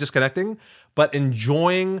 not necessarily disconnecting, but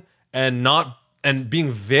enjoying and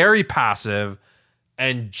being very passive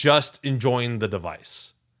and just enjoying the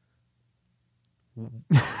device.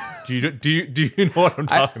 Do you know what I'm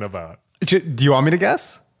talking about? Do you want me to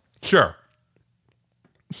guess? Sure.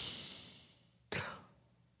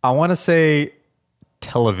 I want to say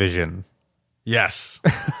television. Yes,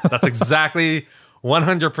 that's exactly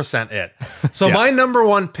 100% it. So my number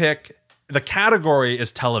one pick, the category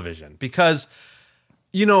is television, because,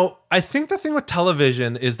 I think the thing with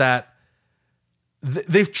television is that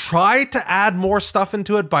they've tried to add more stuff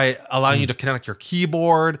into it by allowing you to connect your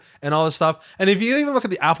keyboard and all this stuff. And if you even look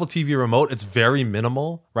at the Apple TV remote, it's very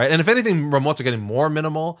minimal, right? And if anything, remotes are getting more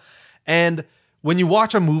minimal. And when you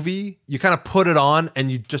watch a movie, you kind of put it on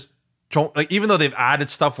and you just don't, like, even though they've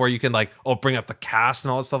added stuff where you can bring up the cast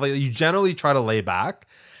and all that stuff like that, you generally try to lay back.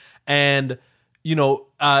 And,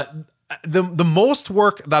 the most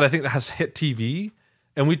work that I think that has hit TV,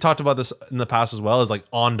 and we talked about this in the past as well, is like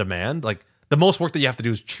on demand. Like, the most work that you have to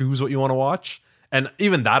do is choose what you want to watch. And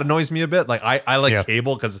even that annoys me a bit. Like, I like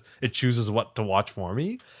cable because it chooses what to watch for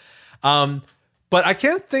me. But I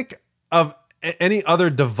can't think of any other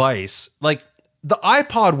device. Like, the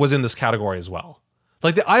iPod was in this category as well.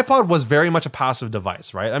 Like, the iPod was very much a passive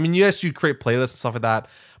device, right? I mean, yes, you'd create playlists and stuff like that,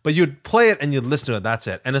 but you'd play it and you'd listen to it. That's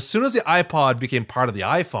it. And as soon as the iPod became part of the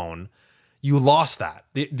iPhone, you lost that.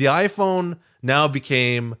 The iPhone now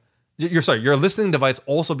became... your listening device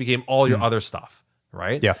also became all your other stuff,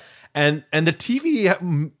 right? Yeah. And the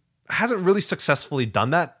TV hasn't really successfully done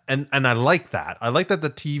that. And I like that. I like that the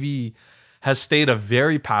TV has stayed a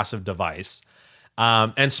very passive device.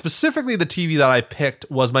 And specifically the TV that I picked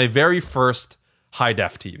was my very first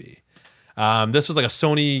high-def TV. This was like a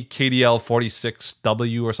Sony KDL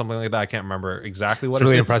 46W or something like that. I can't remember exactly what it's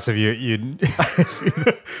really it is. Impressive. You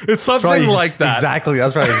it's something like that. Exactly.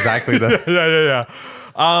 That's right. Exactly. Yeah.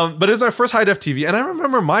 But it was my first high def TV, and I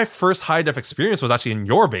remember my first high def experience was actually in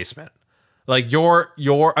your basement. Like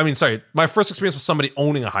my first experience with somebody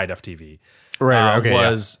owning a high def TV. Right. Okay.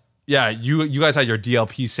 You guys had your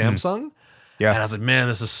DLP Samsung. Yeah. And I was like, man,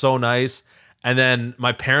 this is so nice. And then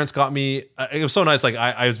my parents got me, it was so nice. Like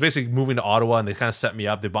I was basically moving to Ottawa, and they kind of set me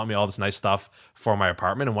up. They bought me all this nice stuff for my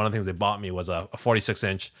apartment. And one of the things they bought me was a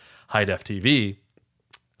 46-inch high def TV.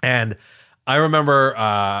 And I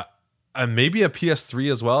remember, maybe a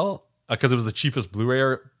PS3 as well, because it was the cheapest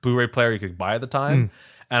Blu-ray player you could buy at the time.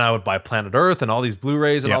 And I would buy Planet Earth and all these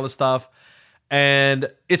Blu-rays and all this stuff. And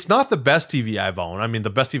it's not the best TV I've owned. I mean, the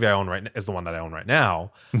best TV I own right now is the one that I own right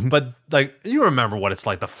now. But like, you remember what it's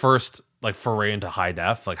like, the first foray into high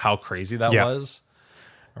def, like how crazy that was,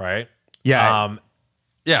 right? Yeah.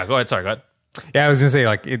 Yeah. Go ahead. Sorry. Go ahead. Yeah, I was gonna say,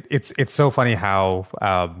 like, it's so funny how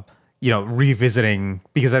revisiting,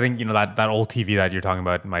 because I think that old TV that you're talking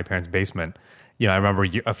about in my parents' basement. I remember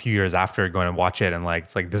a few years after going and watch it, and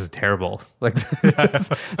it's like, this is terrible. Like,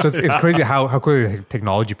 so it's crazy how quickly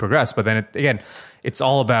technology progressed. But then it's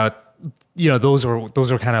all about those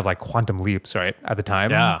were kind of like quantum leaps, right, at the time.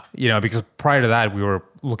 Yeah. Because prior to that, we were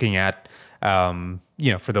looking at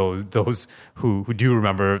for those who do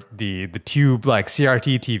remember the tube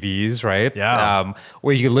CRT TVs, right? Yeah.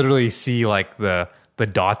 Where you could literally see like the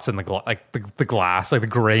dots in the glass, like the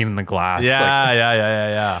grain in the glass.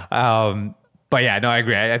 Yeah. But yeah, no, I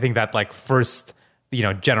agree. I think that first,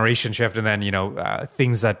 generation shift, and then,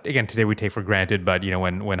 things that, again, today we take for granted, but,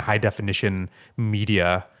 when high definition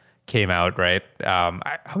media came out, right? I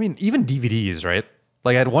mean, even DVDs, right?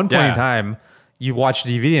 Like at one point in time, you watch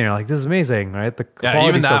DVD and you're like, this is amazing, right? The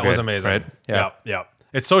even that so good, was amazing. Right? Yeah.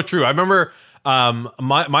 It's so true. I remember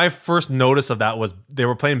my first notice of that was they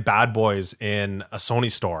were playing Bad Boys in a Sony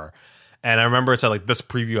store. And I remember it said like, this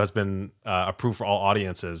preview has been approved for all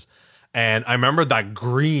audiences. And I remember that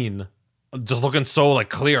green just looking so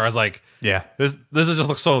clear. I was like, yeah, this just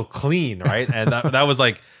looks so clean, right? And that was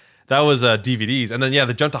DVDs. And then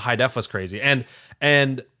the jump to high def was crazy. And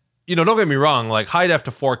don't get me wrong, like high def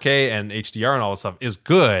to 4K and HDR and all this stuff is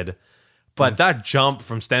good, but that jump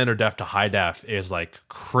from standard def to high def is like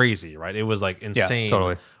crazy, right? It was like insane. Yeah,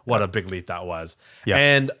 totally. What a big leap that was. Yeah.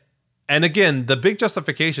 And again, the big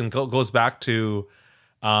justification goes back to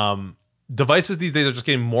devices these days are just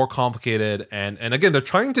getting more complicated, and again, they're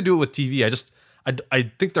trying to do it with TV.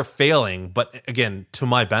 I think they're failing, but again, to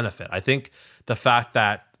my benefit. I think the fact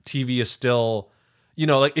that TV is still,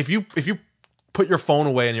 like if you put your phone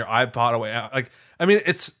away and your iPod away,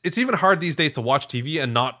 it's even hard these days to watch TV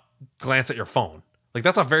and not glance at your phone. Like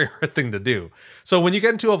that's a very hard thing to do. So when you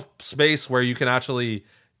get into a space where you can actually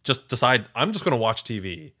just decide, I'm just going to watch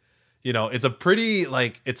TV, it's a pretty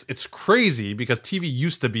it's crazy, because TV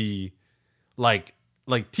used to be like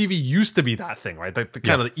TV used to be that thing, right? The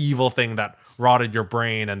kind of the evil thing that rotted your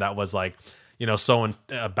brain and that was so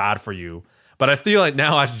bad for you. But I feel like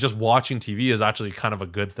now actually just watching TV is actually kind of a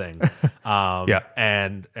good thing.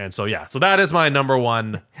 And so that is my number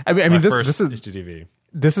one. I mean, this is HDTV.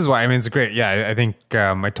 This is why, it's great. Yeah, I think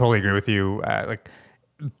I totally agree with you.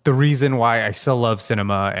 the reason why I still love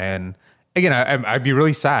cinema. And again, I'd be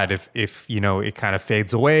really sad if it kind of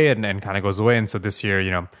fades away and kind of goes away. And so this year,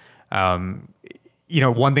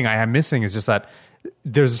 one thing I am missing is just that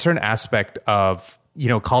there's a certain aspect of,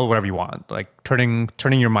 call it whatever you want, like turning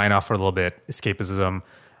your mind off for a little bit, escapism,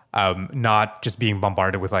 not just being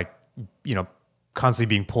bombarded with constantly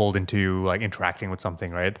being pulled into like interacting with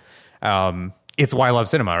something, right? It's why I love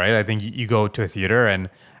cinema, right? I think you go to a theater and,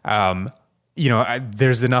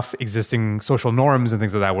 there's enough existing social norms and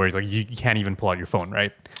things like that where like you can't even pull out your phone,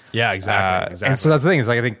 right? Yeah, exactly. And so that's the thing is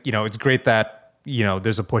like, I think, it's great that,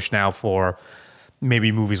 there's a push now for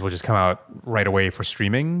maybe movies will just come out right away for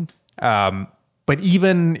streaming. But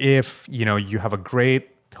even if, you have a great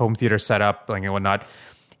home theater setup like and whatnot,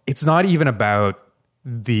 it's not even about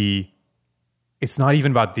the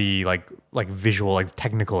like visual, like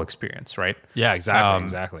technical experience, right? Yeah,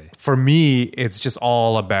 exactly. For me, it's just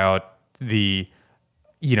all about the,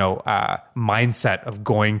 mindset of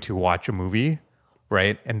going to watch a movie,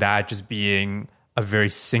 right? And that just being a very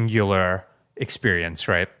singular experience,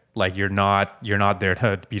 right? Like you're not there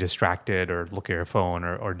to be distracted or look at your phone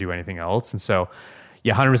or do anything else. And so,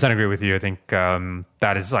 yeah, 100% agree with you. I think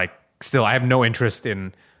that is like still, I have no interest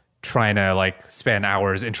in trying to like spend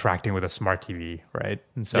hours interacting with a smart TV, right?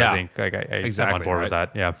 And so I think like I'm on board with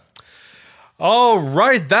that. Yeah. All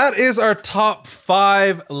right, that is our top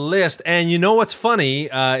 5 list. And you know what's funny?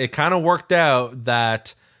 It kind of worked out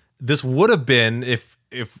that this would have been if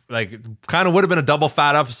kind of would have been a double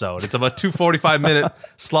fat episode. It's about 2 45-minute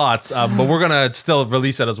slots, but we're gonna still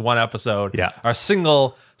release it as one episode. Yeah, our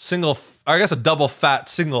single, or I guess a double fat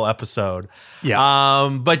single episode.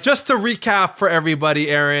 Yeah. But just to recap for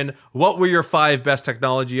everybody, Aaron, what were your 5 best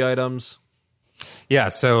technology items? Yeah.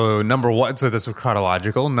 So number 1. So this was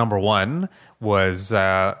chronological. Number 1 was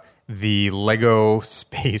the Lego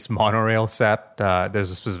Space Monorail set.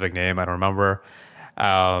 There's a specific name I don't remember.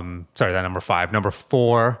 Sorry, that number 5. Number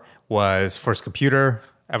 4 was first computer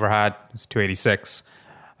ever had. It was 286.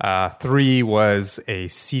 3 was a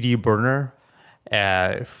CD burner.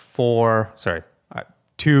 2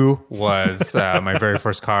 was my very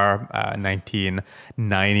first car,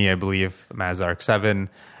 1990, I believe, Mazda RX-7.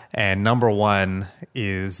 And number 1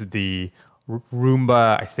 is the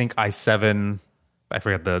Roomba, I think i7. I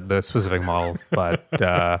forget the specific model, but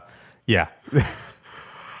yeah.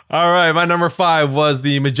 All right, my number 5 was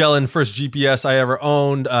the Magellan first GPS I ever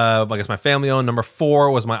owned. I guess my family owned. Number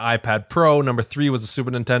 4 was my iPad Pro. Number 3 was the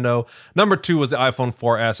Super Nintendo. Number 2 was the iPhone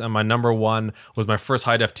 4S. And my number 1 was my first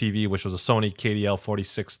high-def TV, which was a Sony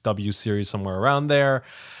KDL46W series, somewhere around there.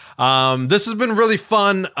 This has been really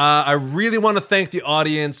fun. I really want to thank the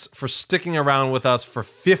audience for sticking around with us for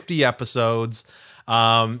 50 episodes.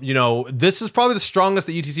 This is probably the strongest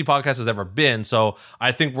the ETC podcast has ever been. So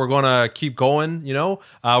I think we're going to keep going, we're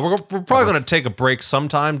probably going to take a break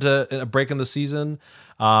sometime a break in the season.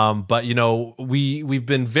 But we've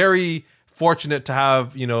been very fortunate to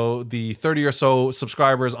have, the 30 or so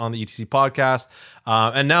subscribers on the ETC podcast.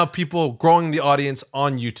 And now people growing the audience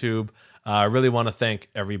on YouTube. I really want to thank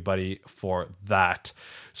everybody for that.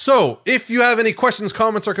 So if you have any questions,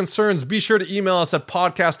 comments, or concerns, be sure to email us at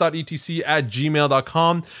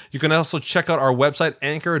podcast.etc@gmail.com. You can also check out our website,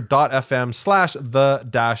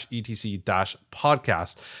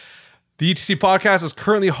 anchor.fm/the-etc-podcast. The ETC podcast is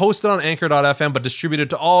currently hosted on Anchor.fm, but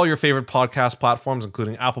distributed to all your favorite podcast platforms,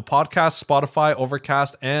 including Apple Podcasts, Spotify,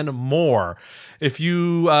 Overcast, and more. If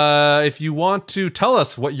you want to tell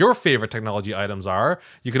us what your favorite technology items are,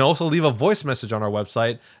 you can also leave a voice message on our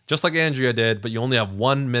website, just like Andrea did, but you only have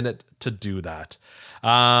 1 minute to do that.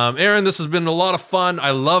 Aaron, this has been a lot of fun.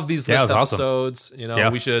 I love these list episodes.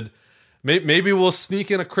 Awesome. We should maybe we'll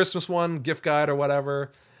sneak in a Christmas one, gift guide or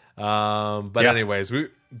whatever. Anyways, we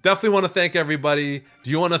definitely want to thank everybody.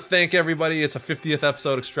 Do you want to thank everybody? It's a 50th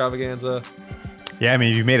episode extravaganza. Yeah, I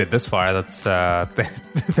mean, you made it this far. That's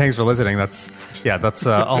thanks for listening. That's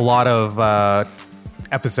a lot of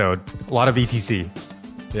episode, a lot of ETC.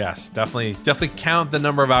 Yes, definitely count the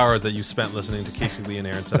number of hours that you spent listening to Casey Lee and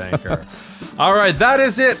Aaron Said Anchor. All right, that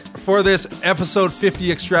is it for this episode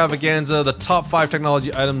 50 extravaganza, the top 5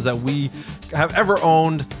 technology items that we have ever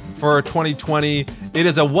owned for 2020. It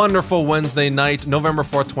is a wonderful Wednesday night, November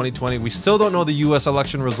 4th, 2020. We still don't know the U.S.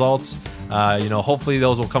 election results. Hopefully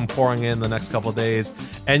those will come pouring in the next couple of days.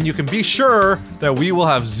 And you can be sure that we will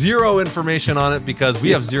have zero information on it because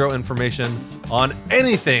we have zero information on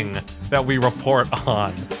anything that we report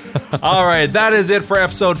on. All right, that is it for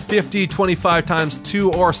episode 50, 25 times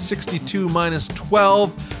 2 or 62 minus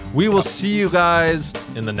 12. We will see you guys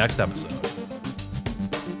in the next episode.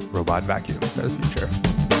 Robot vacuum says future.